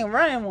 And I ain't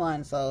running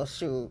one, so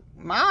shoot.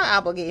 My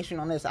obligation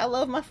on this, I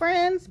love my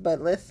friends,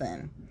 but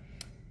listen,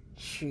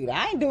 shoot,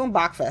 I ain't doing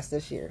Bachfest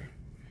this year.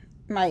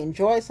 Might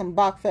enjoy some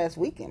Bachfest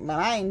weekend, but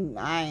I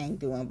ain't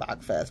doing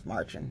Bachfest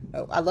marching.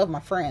 No, I love my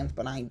friends,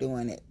 but I ain't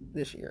doing it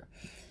this year.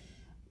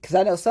 Because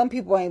I know some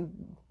people ain't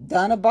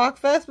done a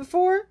Bachfest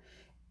before,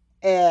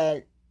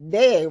 and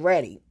they ain't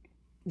ready.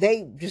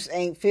 They just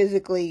ain't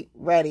physically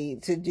ready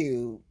to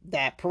do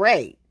that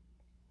parade.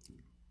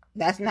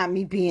 That's not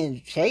me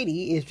being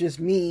shady. It's just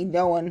me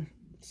knowing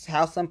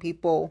how some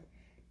people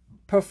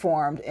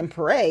performed in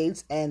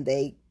parades, and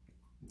they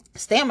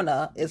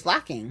stamina is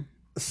lacking.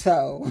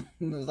 So,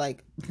 it was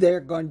like,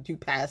 they're going to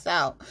pass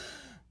out.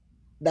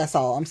 That's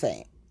all I'm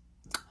saying.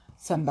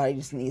 Somebody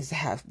just needs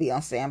to be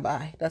on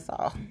standby. That's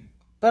all.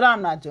 But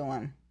I'm not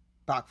doing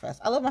Bachfest.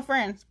 I love my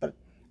friends, but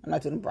I'm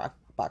not doing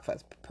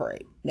Bachfest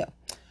parade. No.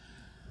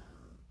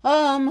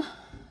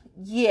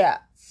 Yeah.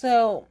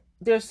 So,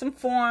 there's some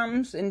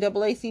forums in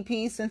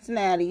AACP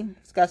Cincinnati.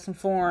 It's got some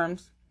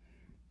forums.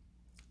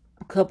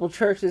 A couple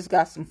churches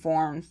got some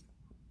forums.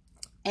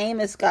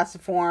 Amos got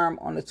some forum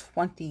on the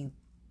 23rd,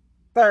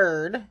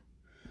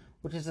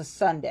 which is a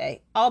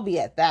Sunday. I'll be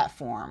at that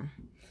forum.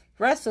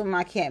 The rest of them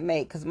I can't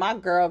make because my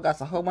girl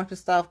got a whole bunch of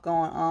stuff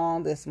going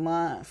on this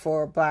month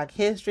for Black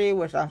History,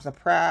 which I'm so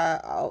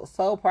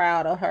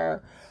proud of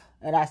her.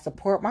 And I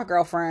support my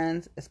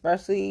girlfriends,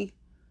 especially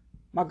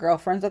my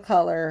girlfriends of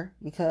color,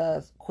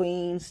 because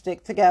queens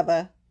stick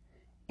together.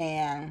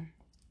 And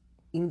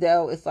even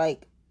though it's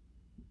like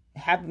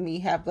having me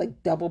have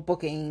like double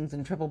bookings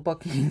and triple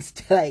bookings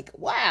to like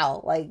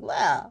at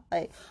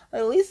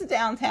least it's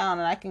downtown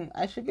and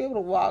I should be able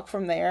to walk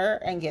from there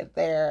and get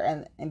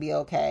there and be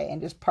okay and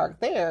just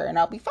park there and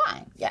I'll be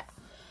fine. Yeah.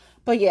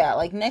 But yeah,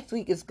 like next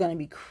week is gonna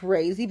be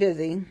crazy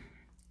busy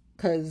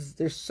because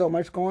there's so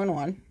much going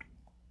on.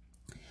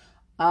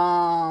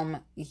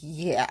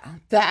 Yeah,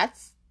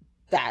 that's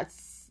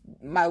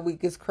my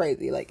week is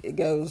crazy. Like it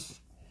goes,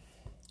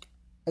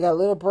 I got a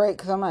little break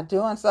because I'm not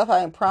doing stuff.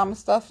 I ain't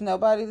promised stuff to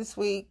nobody this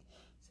week.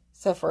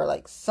 Except for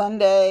like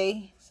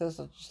Sunday. So it's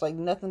just like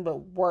nothing but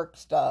work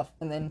stuff.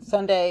 And then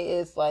Sunday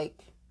is like,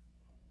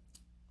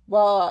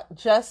 well,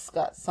 Jess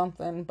got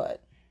something,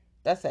 but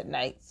that's at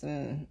nights.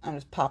 And I'm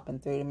just popping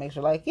through to make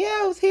sure like, yeah,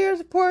 I was here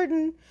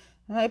supporting.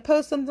 And I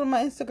post something on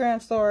my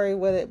Instagram story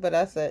with it, but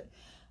that's it.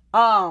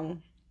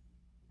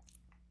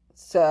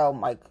 So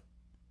like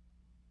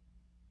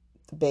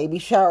the baby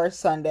shower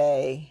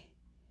Sunday.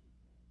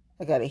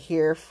 I got to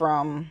hear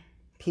from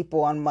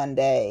people on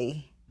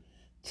Monday.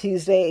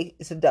 Tuesday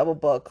is a double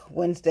book.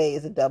 Wednesday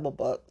is a double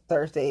book.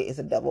 Thursday is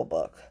a double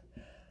book.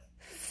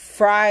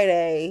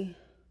 Friday,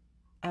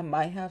 I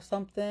might have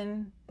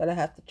something, but I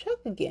have to check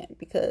again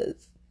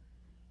because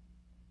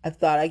I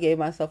thought I gave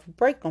myself a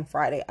break on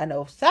Friday. I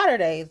know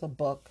Saturday is a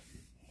book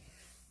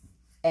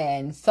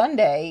and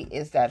Sunday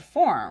is that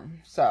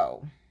forum.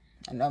 So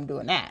I know I'm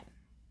doing that.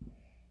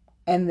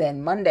 And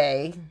then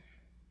Monday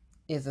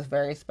is a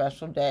very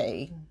special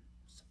day.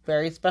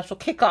 Very special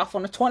kickoff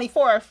on the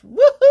 24th.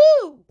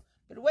 Woohoo!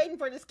 Been waiting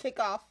for this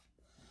kickoff.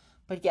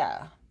 But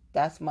yeah,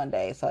 that's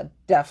Monday. So I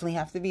definitely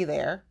have to be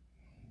there.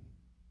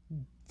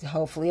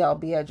 Hopefully I'll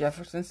be at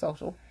Jefferson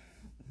Social.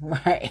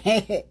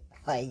 Right?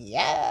 Like,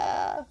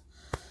 yeah.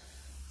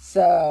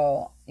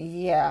 So,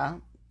 yeah.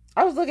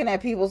 I was looking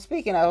at people,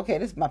 speaking of, okay,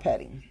 this is my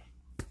petty.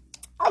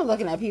 I was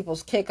looking at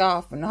people's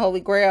kickoff and the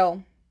Holy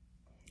Grail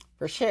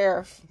for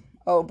Sheriff.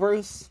 Oh,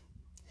 Bruce.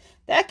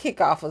 That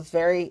kickoff was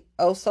very,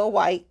 so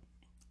white.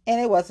 And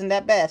it wasn't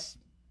that best.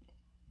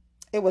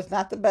 It was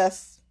not the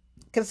best.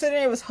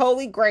 Considering it was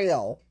Holy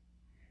Grail.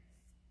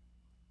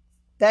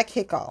 That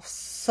kickoff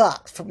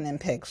sucked from them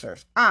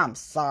pictures. I'm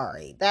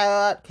sorry.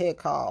 That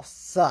kickoff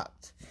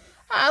sucked.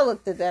 I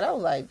looked at that. I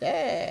was like,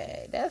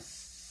 dang, that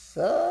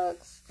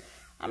sucks.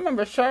 I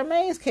remember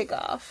Charmaine's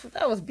kickoff.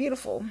 That was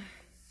beautiful.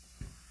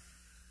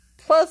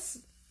 Plus,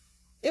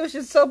 it was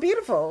just so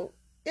beautiful.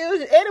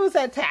 It was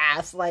at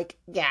Task. Like,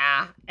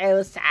 yeah, it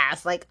was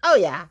Task. Like, oh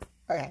yeah,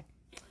 okay.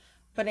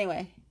 But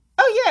anyway,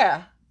 oh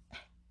yeah,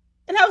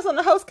 and I was on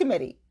the host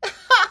committee.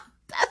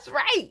 That's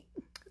right.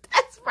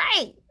 That's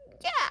right.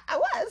 Yeah, I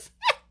was.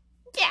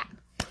 Yeah.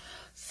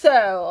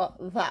 So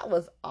that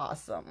was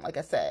awesome. Like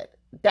I said,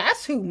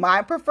 that's who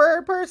my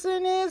preferred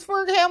person is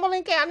for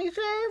Hamilton County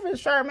Sheriff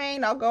is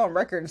Charmaine. I'll go on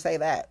record and say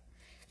that.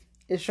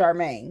 It's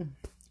Charmaine.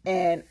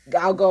 And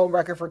I'll go on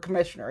record for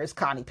commissioner. It's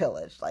Connie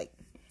Pillage. Like,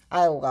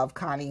 I love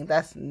Connie.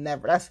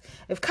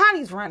 If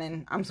Connie's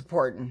running, I'm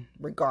supporting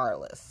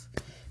regardless.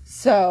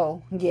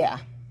 So, yeah.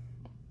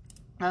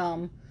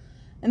 And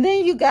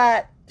then you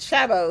got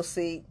Shabo's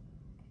seat.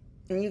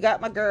 And you got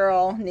my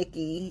girl,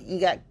 Nikki. You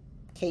got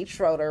Kate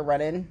Schroeder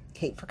running.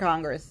 Kate for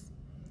Congress.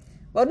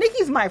 Well,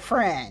 Nikki's my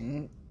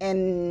friend.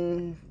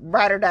 And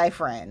ride or die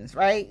friends,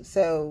 right?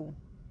 So,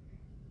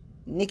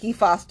 Nikki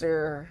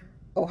Foster,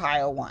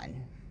 Ohio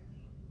 1.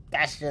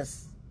 That's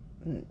just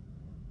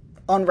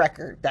on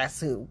record.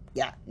 That's who.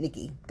 Yeah,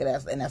 Nikki.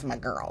 And that's my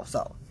girl.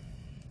 So,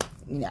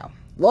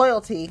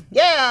 loyalty.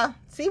 Yeah.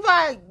 See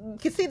why you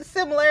can see the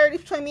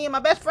similarities between me and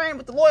my best friend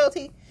with the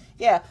loyalty.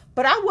 Yeah,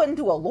 but I wouldn't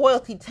do a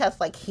loyalty test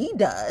like he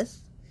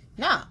does.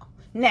 No.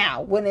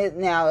 Now,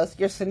 it's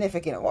your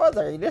significant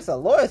other, there's a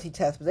loyalty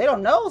test, but they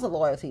don't know it's a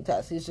loyalty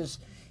test.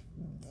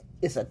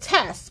 It's a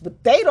test,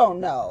 but they don't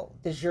know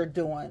that you're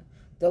doing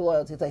the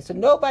loyalty test. So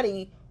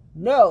nobody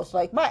knows.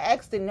 Like, my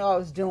ex didn't know I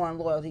was doing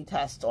loyalty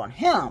tests on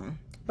him.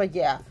 But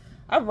yeah,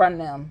 I run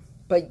them,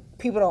 but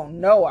people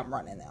don't know I'm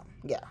running them.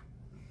 Yeah.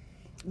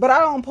 But I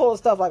don't pull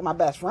stuff like my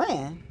best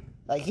friend.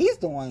 Like, he's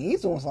doing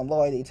some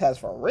loyalty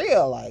tests for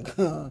real.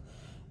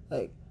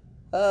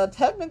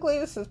 Technically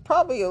this is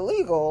probably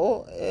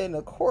illegal in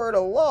a court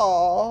of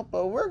law,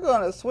 but we're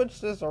going to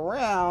switch this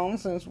around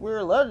since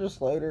we're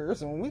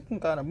legislators and we can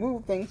kind of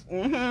move things.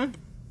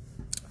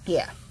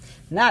 Yeah,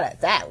 not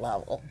at that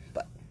level,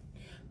 but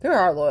there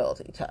are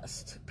loyalty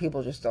tests.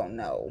 People just don't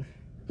know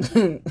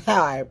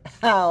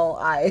how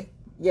I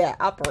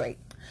operate.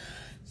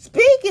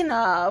 Speaking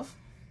of,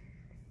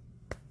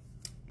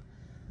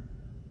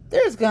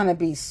 there's going to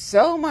be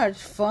so much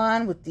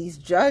fun with these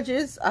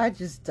judges. I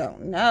just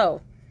don't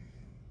know.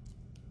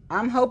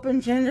 I'm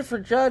hoping Jennifer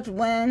Judge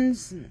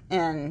wins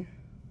and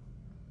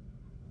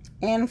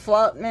Ann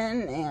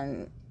Flutman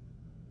and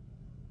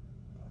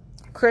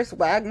Chris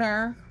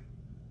Wagner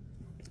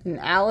and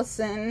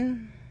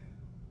Allison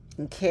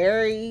and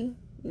Carrie.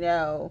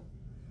 I'm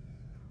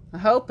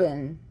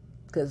hoping,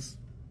 because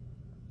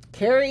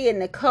Carrie and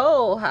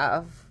Nicole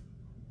have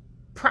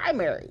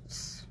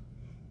primaries.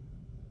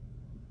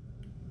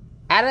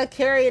 Out of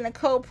Carrie and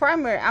Nicole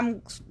primary,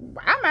 I'm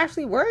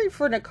actually worried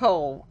for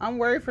Nicole. I'm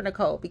worried for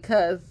Nicole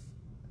because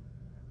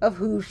of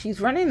who she's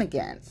running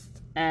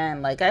against.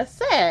 And like I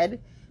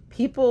said,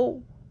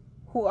 people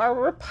who are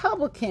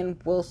Republican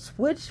will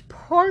switch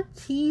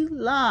party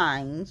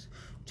lines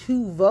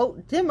to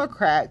vote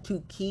Democrat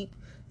to keep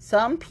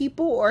some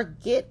people or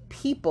get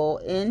people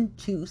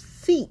into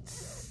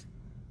seats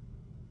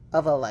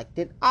of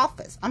elected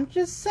office. I'm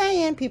just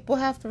saying, people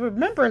have to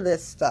remember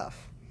this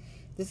stuff.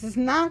 This is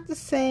not the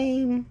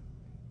same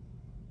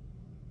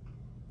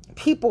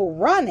people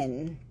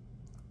running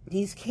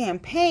these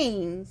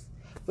campaigns,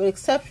 with the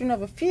exception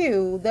of a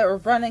few that were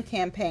running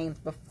campaigns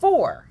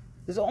before.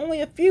 There's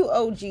only a few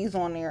OGs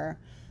on there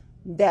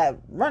that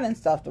running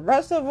stuff. The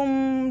rest of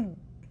them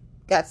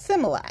got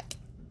Similac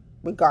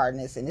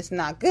regarding this, and it's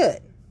not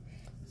good.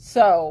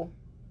 So,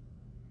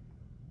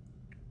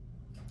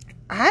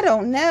 I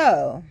don't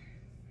know.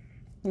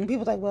 And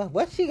people's like, well,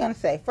 what's she going to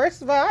say?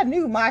 First of all, I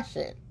knew my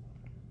shit.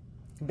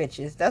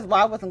 Bitches. That's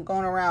why I wasn't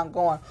going around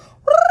going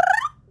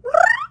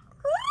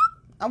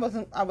I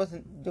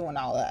wasn't doing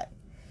all that.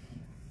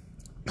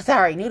 Because I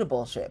already knew the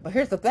bullshit. But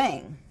here's the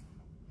thing.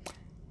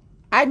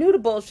 I knew the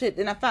bullshit,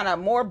 then I found out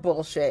more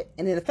bullshit.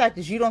 And then the fact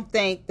is, you don't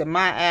think that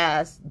my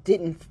ass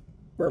didn't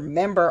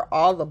remember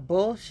all the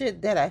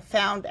bullshit that I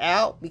found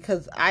out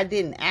because I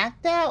didn't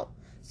act out?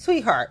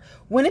 Sweetheart,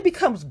 when it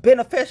becomes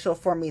beneficial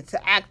for me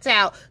to act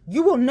out,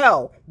 you will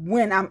know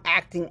when I'm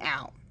acting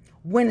out.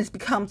 When it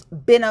becomes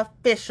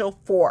beneficial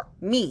for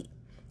me.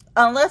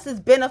 Unless it's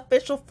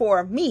beneficial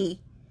for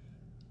me,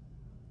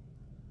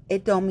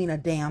 it don't mean a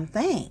damn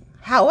thing.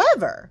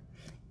 However,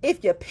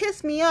 if you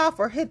piss me off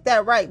or hit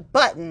that right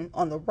button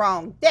on the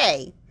wrong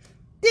day,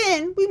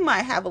 then we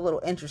might have a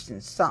little interest in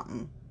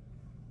something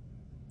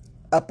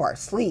up our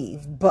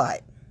sleeve.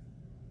 But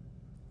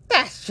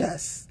that's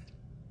just,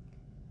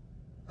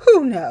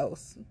 who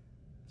knows?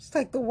 It's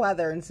like the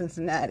weather in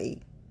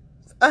Cincinnati.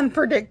 It's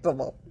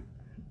unpredictable.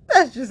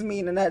 That's just me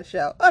in a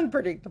nutshell.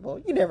 Unpredictable.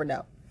 You never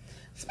know.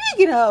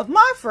 Speaking of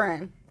my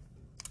friend,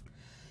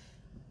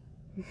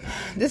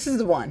 this is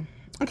the one.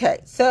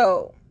 Okay,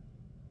 so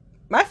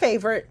my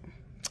favorite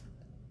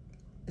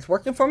is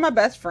working for my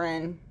best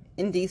friend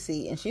in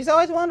D.C. And she's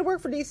always wanted to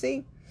work for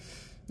D.C.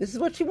 This is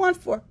what she wants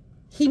for.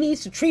 He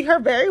needs to treat her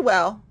very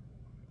well.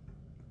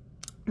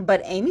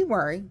 But Amy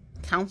Murray,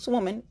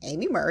 Councilwoman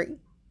Amy Murray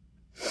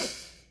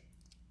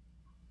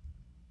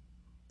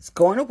is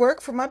going to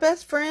work for my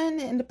best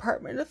friend in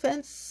Department of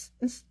Defense.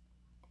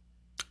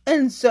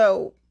 And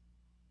so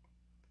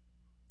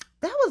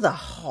that was a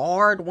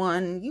hard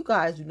one. You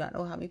guys do not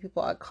know how many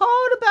people I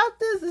called about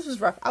this. This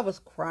was rough. I was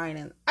crying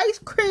in ice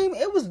cream.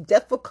 It was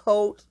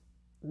difficult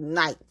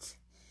night.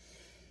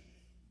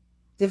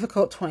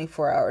 Difficult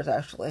 24 hours,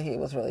 actually. It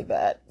was really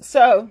bad.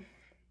 So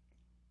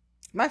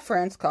my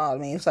friends called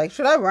me. It's like,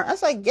 should I run? I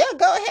was like, yeah,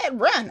 go ahead,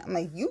 run. I'm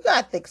like, you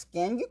got thick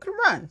skin. You can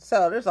run.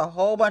 So there's a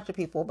whole bunch of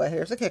people, but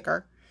here's the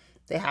kicker.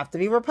 They have to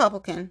be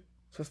Republican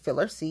to fill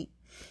their seat.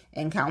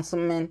 And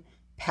Councilman,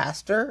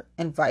 Pastor,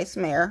 and Vice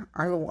Mayor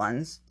are the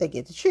ones that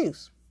get to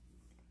choose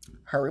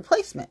her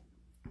replacement.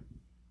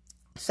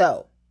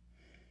 So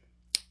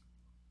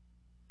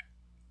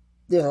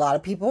there's a lot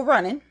of people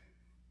running.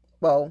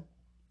 Well,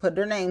 put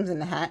their names in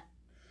the hat.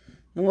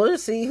 And we'll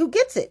just see who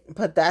gets it.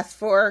 But that's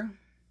for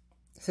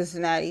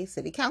Cincinnati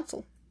City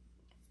Council.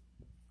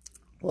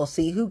 We'll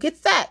see who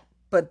gets that.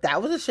 But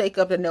that was a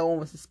shakeup that no one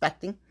was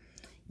expecting.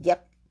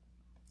 Yep.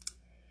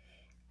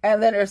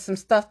 And then there's some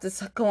stuff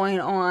that's going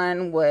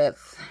on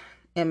with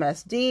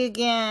MSD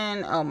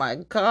again. Oh my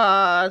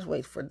gosh.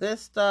 Wait for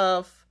this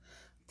stuff.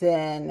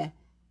 Then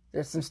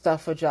there's some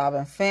stuff for Job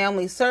and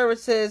Family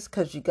Services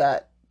because you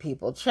got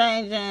people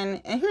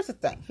changing. And here's the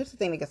thing. Here's the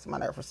thing that gets on my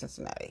nerve for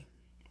Cincinnati.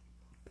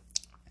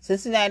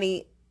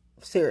 Cincinnati,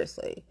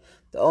 seriously,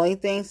 the only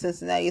thing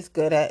Cincinnati is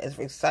good at is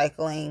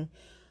recycling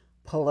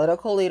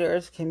political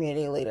leaders,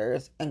 community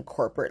leaders, and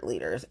corporate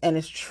leaders. And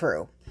it's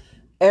true.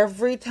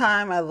 Every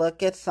time I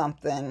look at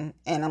something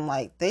and I'm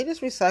like, they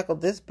just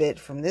recycled this bitch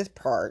from this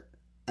part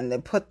and they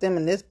put them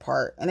in this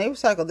part and they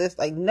recycled this,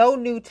 like no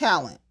new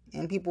talent.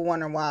 And people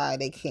wonder why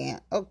they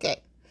can't.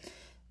 Okay.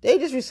 They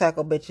just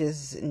recycle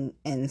bitches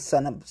and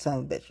son of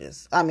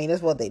bitches. I mean,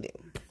 that's what they do.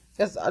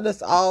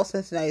 That's all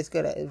Cincinnati's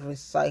good at is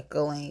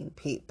recycling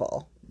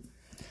people.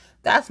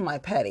 That's my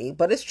petty,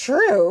 but it's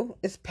true.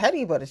 It's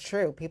petty, but it's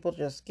true. People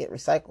just get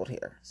recycled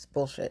here. It's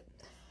bullshit.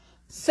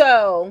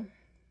 So,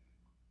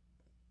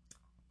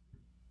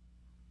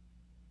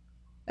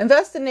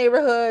 invest in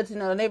neighborhoods. You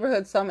know, the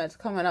neighborhood summit's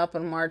coming up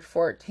on March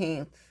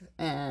 14th,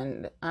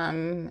 and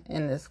I'm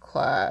in this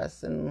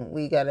class, and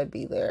we gotta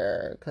be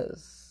there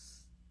because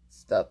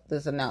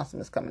this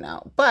announcement is coming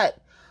out. But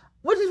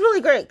which is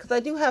really great because I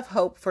do have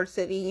hope for the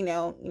city, you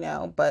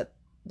know, but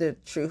the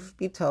truth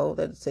be told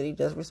that the city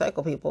does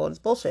recycle people and it's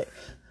bullshit.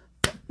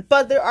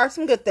 But there are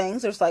some good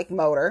things. There's like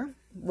Motor,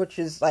 which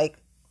is like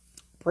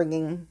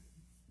bringing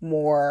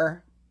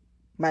more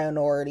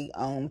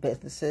minority-owned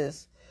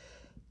businesses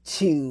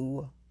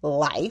to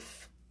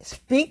life.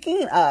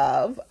 Speaking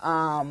of,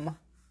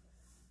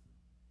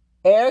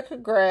 Erica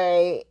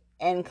Gray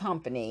and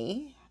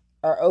company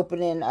are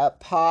opening up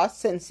Paws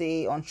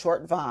Scentsy on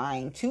Short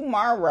Vine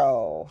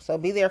tomorrow. So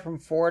be there from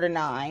 4 to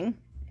 9.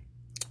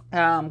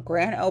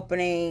 Grand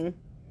opening.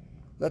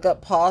 Look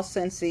up Paws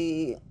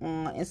Scentsy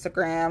on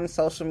Instagram,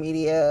 social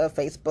media,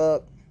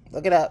 Facebook.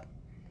 Look it up.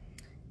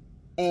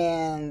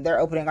 And they're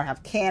opening. Gonna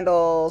have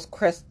candles,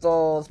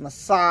 crystals,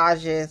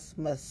 massages,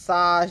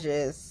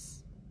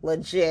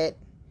 legit.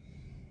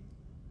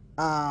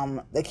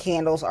 The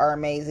candles are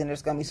amazing.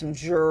 There's gonna be some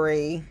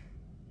jewelry.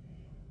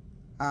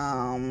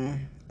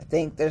 I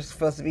think there's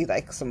supposed to be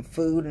like some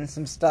food and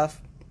some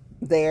stuff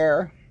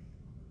there.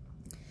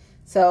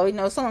 So, you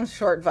know, it's on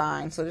Short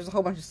Vine. So there's a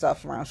whole bunch of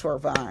stuff around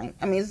Short Vine.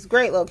 I mean, it's a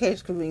great location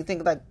because when you think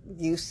of like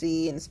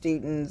UC and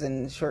students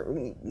and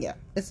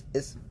it's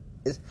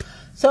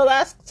so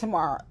that's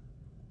tomorrow.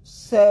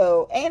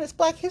 So, and it's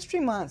Black History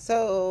Month.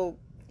 So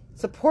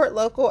support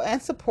local and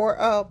support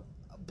a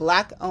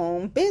Black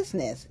owned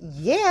business.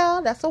 Yeah,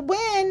 that's a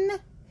win.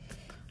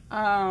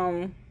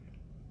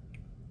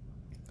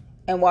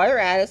 And while you're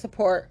at it,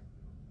 support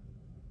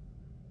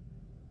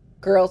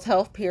Girls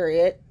Health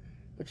Period,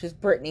 which is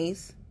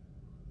Brittany's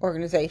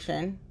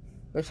organization,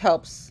 which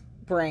helps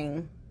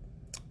bring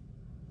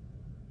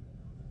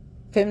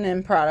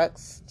feminine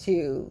products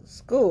to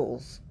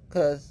schools.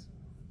 Because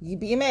you'd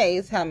be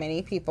amazed how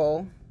many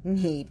people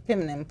need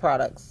feminine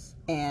products.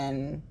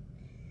 And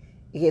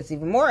it gets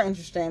even more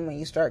interesting when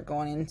you start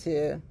going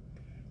into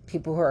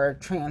people who are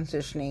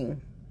transitioning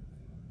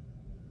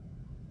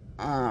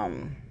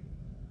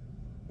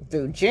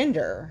through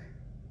gender.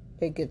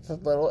 It gets a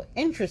little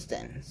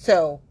interesting.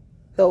 So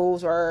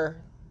those are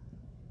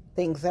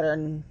things that are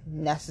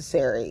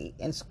necessary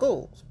in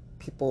schools.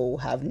 People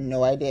have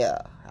no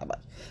idea how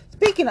much.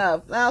 Speaking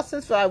of, now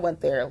since I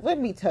went there, let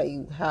me tell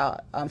you how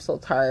I'm so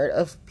tired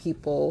of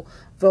people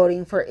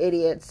voting for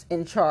idiots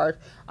in charge.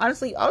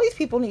 Honestly, all these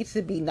people need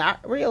to be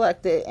not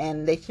reelected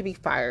and they should be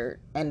fired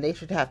and they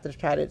should have to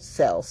try to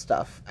sell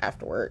stuff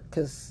afterward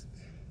because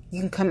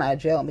you can come out of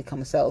jail and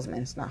become a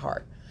salesman. It's not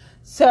hard.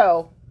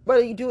 So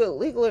whether you do it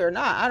legally or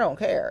not, I don't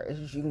care. It's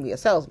just you can be a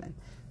salesman.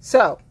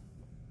 So,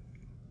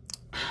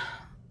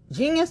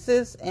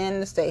 geniuses in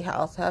the State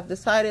House have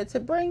decided to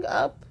bring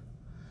up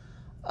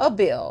a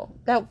bill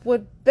that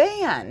would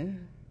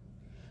ban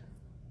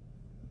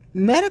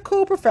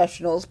medical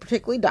professionals,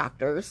 particularly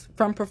doctors,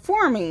 from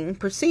performing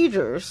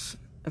procedures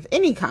of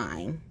any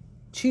kind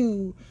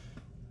to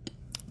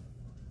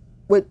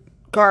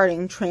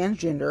regarding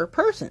transgender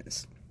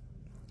persons,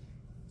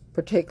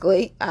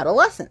 particularly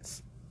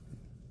adolescents.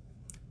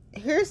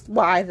 Here's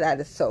why that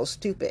is so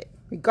stupid.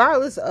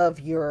 Regardless of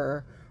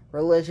your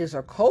religious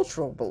or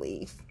cultural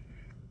belief,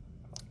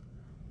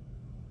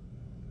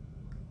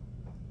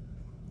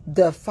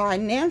 the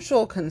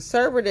financial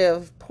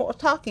conservative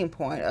talking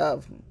point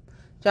of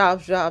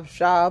jobs, jobs,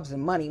 jobs,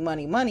 and money,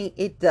 money, money,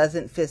 it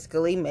doesn't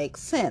fiscally make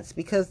sense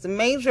because the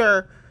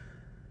major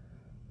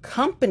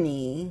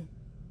company,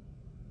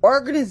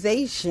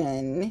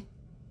 organization,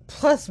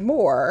 plus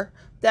more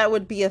that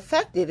would be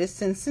affected is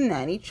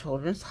Cincinnati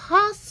Children's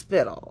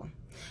Hospital.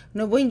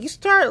 Now, when you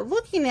start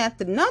looking at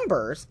the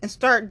numbers and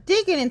start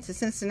digging into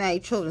Cincinnati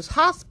Children's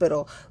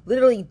Hospital,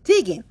 literally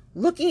digging,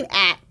 looking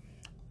at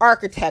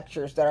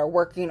architectures that are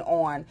working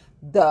on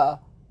the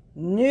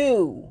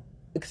new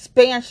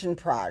expansion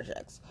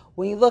projects,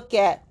 when you look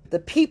at the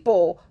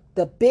people,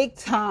 the big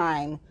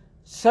time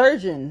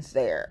surgeons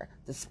there,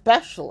 the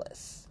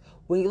specialists,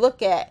 when you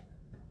look at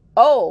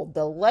the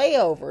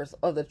layovers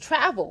or the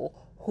travel,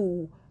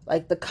 who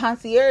like the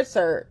concierge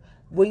sir,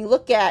 when you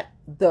look at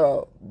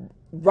the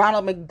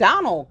Ronald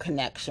McDonald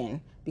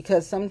connection,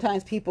 because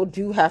sometimes people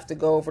do have to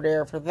go over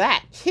there for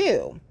that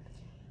too.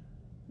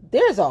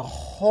 There's a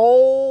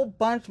whole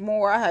bunch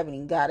more I haven't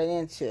even gotten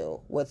into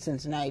with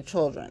Cincinnati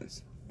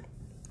Children's.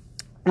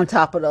 On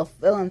top of the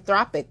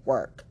philanthropic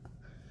work.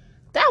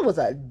 That was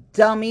a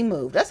dummy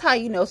move. That's how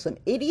you know some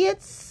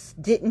idiots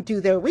didn't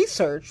do their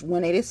research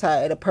when they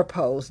decided to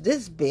propose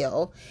this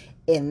bill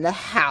in the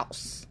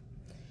House.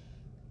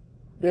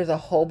 There's a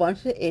whole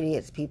bunch of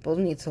idiots. People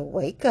need to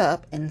wake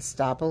up and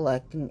stop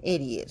electing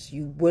idiots.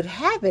 You would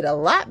have it a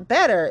lot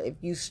better if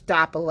you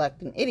stop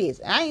electing idiots.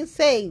 And I ain't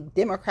say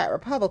Democrat,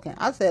 Republican.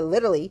 I said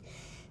literally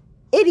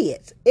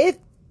idiots. If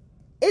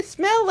it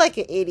smelled like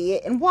an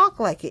idiot and walk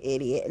like an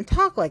idiot and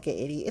talk like an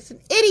idiot, it's an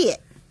idiot.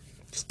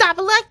 Stop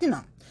electing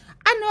them.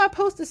 I know I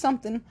posted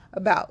something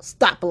about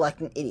stop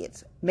electing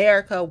idiots.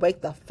 America,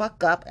 wake the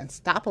fuck up and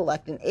stop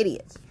electing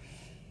idiots.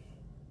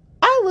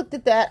 I looked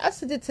at that. I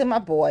sent it to my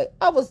boy.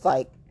 I was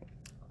like,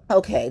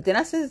 okay. Then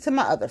I sent it to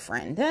my other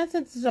friend. Then I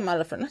sent it to my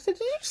other friend. I said,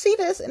 did you see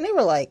this? And they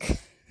were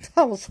like,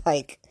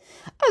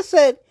 I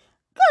said,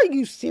 are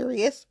you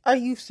serious? Are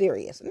you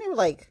serious? And they were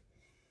like,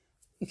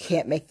 you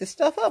can't make this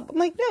stuff up. I'm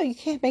like, no, you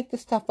can't make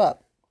this stuff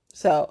up.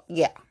 So,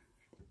 yeah.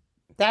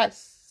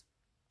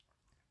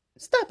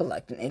 Stop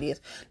electing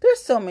idiots.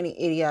 There's so many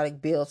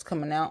idiotic bills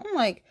coming out. I'm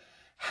like,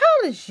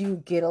 how did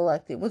you get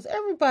elected? Was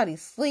everybody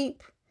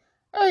asleep?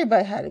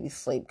 Everybody had to be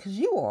asleep because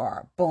you are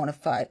a bona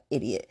fide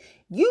idiot.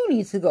 You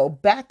need to go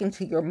back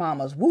into your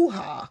mama's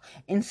woo-ha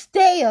and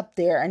stay up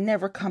there and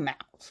never come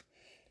out.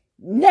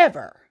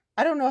 Never.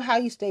 I don't know how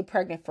you stay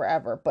pregnant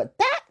forever, but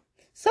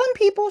some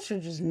people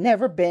should just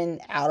never been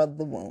out of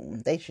the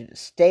womb. They should have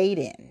stayed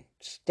in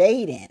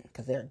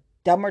because they're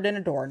dumber than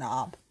a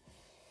doorknob.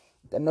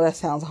 I know that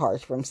sounds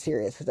harsh, but I'm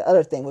serious. Because the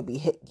other thing would be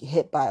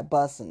hit by a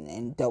bus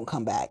and don't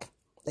come back.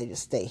 They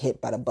just stay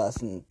hit by the bus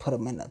and put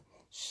them in a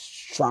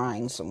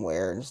shrine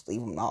somewhere and just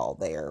leave them all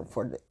there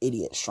for the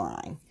idiot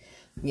shrine.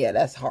 Yeah,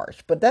 that's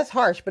harsh. But that's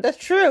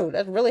true.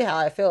 That's really how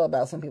I feel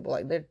about some people.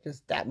 Like, they're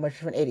just that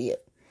much of an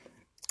idiot.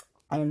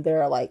 And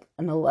they're like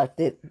an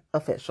elected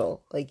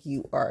official. Like,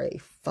 you are a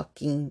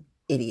fucking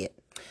idiot.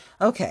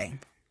 Okay.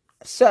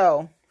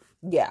 So,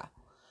 yeah.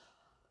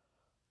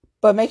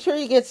 But make sure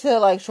you get to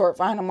like Short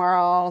Fine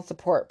tomorrow.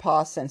 Support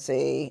Paws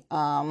Scentsy.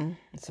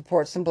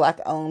 Support some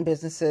Black-owned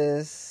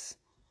businesses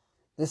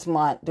this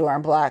month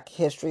during Black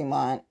History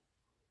Month.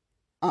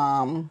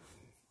 One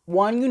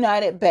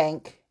United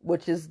Bank,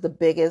 which is the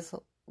biggest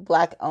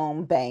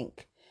Black-owned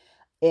bank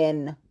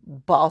in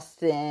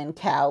Boston,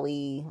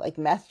 Cali, like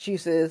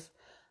Massachusetts.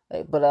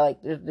 But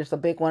there's a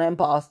big one in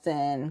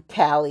Boston,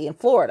 Cali, and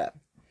Florida.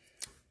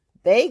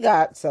 They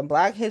got some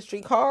Black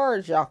History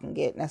cards y'all can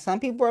get. Now, some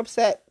people are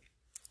upset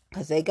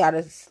because they got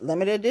a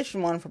limited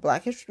edition one for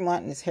Black History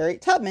Month, and it's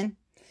Harriet Tubman.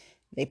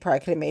 They probably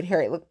could have made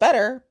Harriet look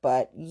better,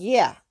 but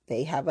yeah,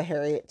 they have a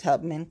Harriet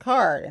Tubman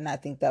card, and I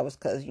think that was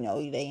because, they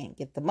didn't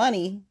get the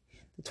money,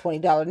 the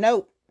 $20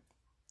 note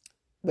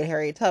with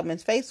Harriet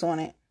Tubman's face on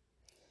it.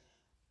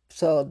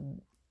 So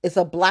it's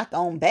a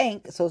Black-owned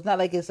bank, so it's not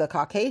like it's a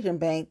Caucasian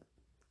bank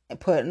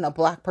and putting a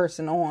Black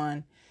person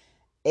on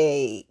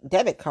a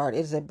debit card.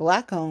 It's a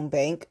Black-owned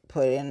bank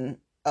putting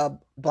a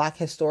Black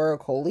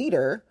historical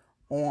leader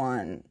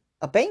on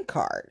a bank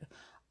card.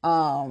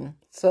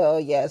 So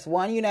yes,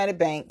 One United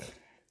Bank.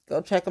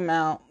 Go check them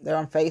out. They're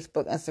on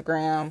Facebook,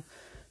 Instagram,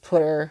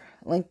 Twitter,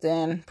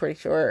 LinkedIn, pretty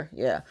sure.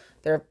 Yeah,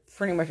 they're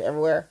pretty much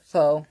everywhere.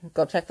 So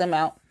go check them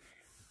out.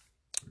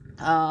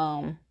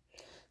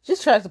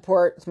 Just try to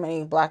support as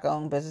many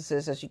Black-owned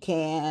businesses as you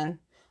can.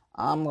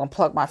 I'm going to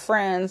plug my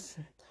friends.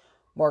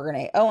 Morgan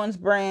A. Owens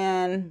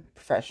brand,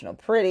 Professional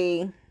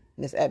Pretty,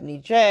 Miss Ebony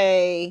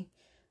J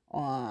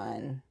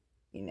on,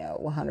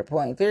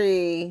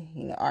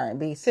 100.3,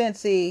 R&B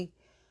Scentsy,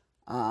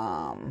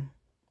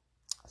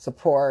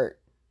 support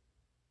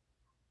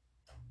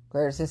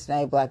Greater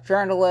Cincinnati Black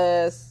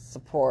Journalists,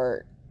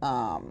 support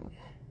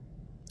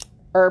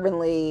Urban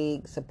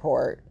League,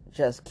 support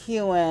Just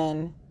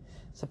Queuing,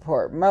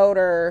 support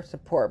Motor,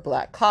 support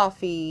Black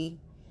Coffee.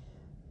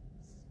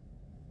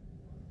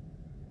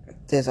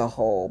 There's a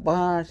whole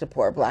bunch.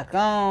 Support Black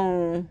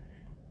Owned.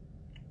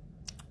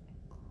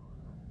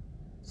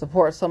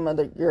 Support some of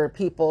your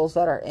peoples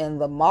that are in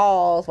the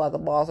malls while the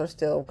malls are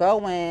still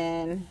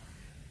going.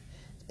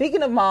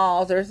 Speaking of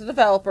malls, there's a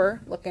developer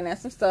looking at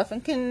some stuff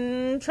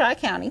in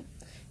Tri-County.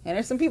 And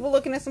there's some people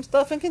looking at some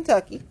stuff in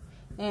Kentucky.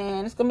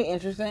 And it's going to be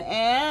interesting.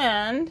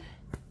 And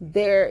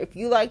if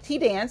you like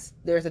T-Dance,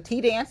 there's a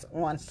T-Dance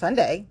on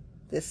Sunday.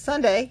 This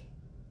Sunday,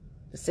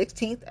 the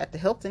 16th, at the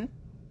Hilton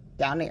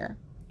down there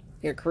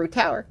near Carew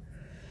Tower.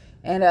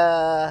 And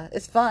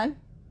it's fun.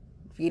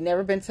 If you've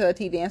never been to a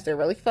T-Dance, they're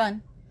really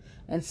fun.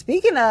 And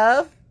speaking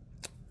of,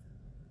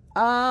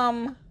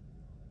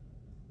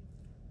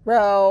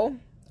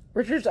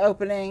 Richard's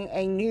opening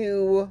a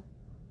new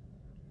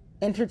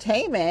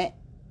entertainment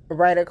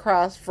right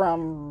across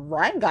from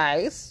Rhyme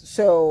Guys.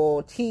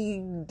 So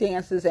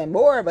T-Dances and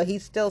more, but he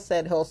still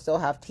said he'll still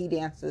have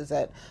T-Dances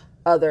at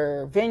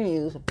other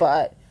venues,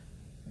 but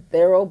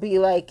there will be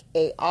like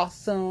a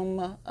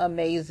awesome,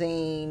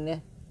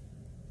 amazing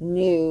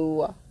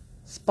new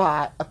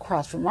spot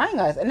across from Rhyme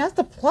Guys. And that's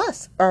the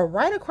plus, or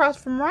right across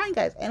from Rhyme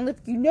Guys. And if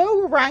you know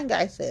where Rhyme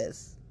Guys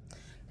is,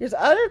 there's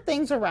other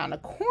things around the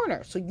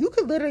corner. So you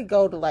could literally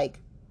go to like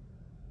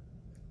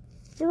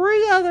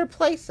 3 other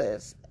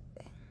places.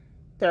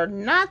 They're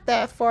not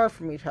that far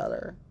from each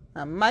other.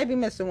 I might be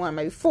missing one,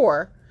 maybe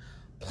 4.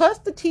 Plus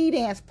the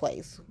T-Dance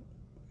place.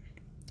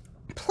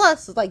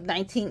 Plus it's like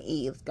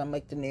 19E. It's going to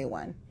make the new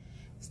one.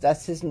 So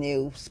that's his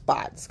new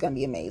spot. It's going to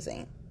be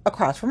amazing.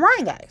 Across from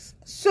Rhyme Guys.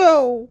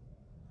 So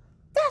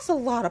that's a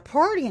lot of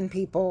partying,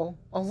 people.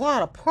 A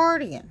lot of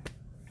partying.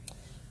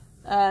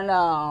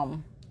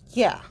 And,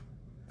 yeah.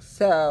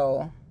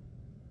 So,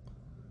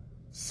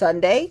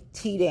 Sunday,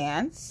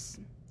 T-Dance.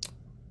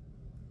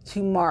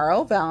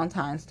 Tomorrow,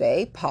 Valentine's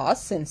Day,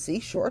 Pause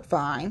Cincy, Short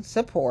Vine,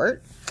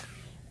 support.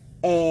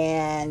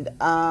 And,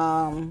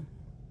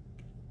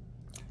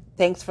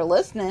 thanks for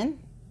listening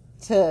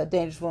to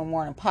Dangerous Woman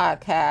Morning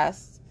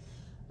Podcast.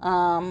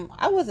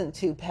 I wasn't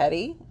too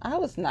petty. I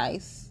was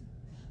nice.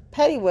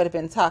 Petty would have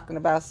been talking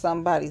about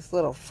somebody's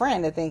little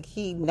friend that think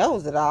he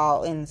knows it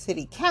all in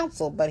city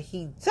council, but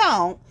he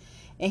don't,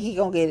 and he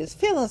gonna get his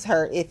feelings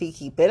hurt if he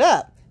keep it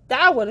up.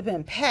 That would have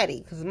been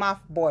petty, because my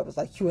boy was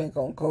like, you ain't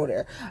gonna go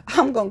there.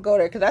 I'm gonna go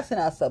there because I sent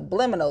out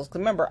subliminals. Because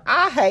remember,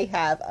 I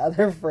have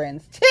other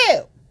friends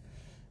too.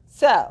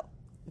 So,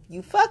 if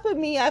you fuck with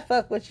me, I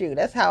fuck with you.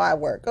 That's how I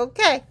work,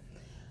 okay?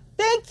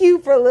 Thank you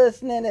for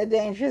listening to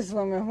Dangerous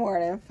Woman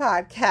Morning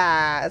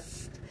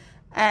Podcast.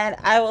 And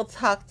I will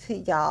talk to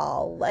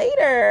y'all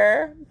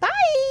later.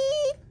 Bye.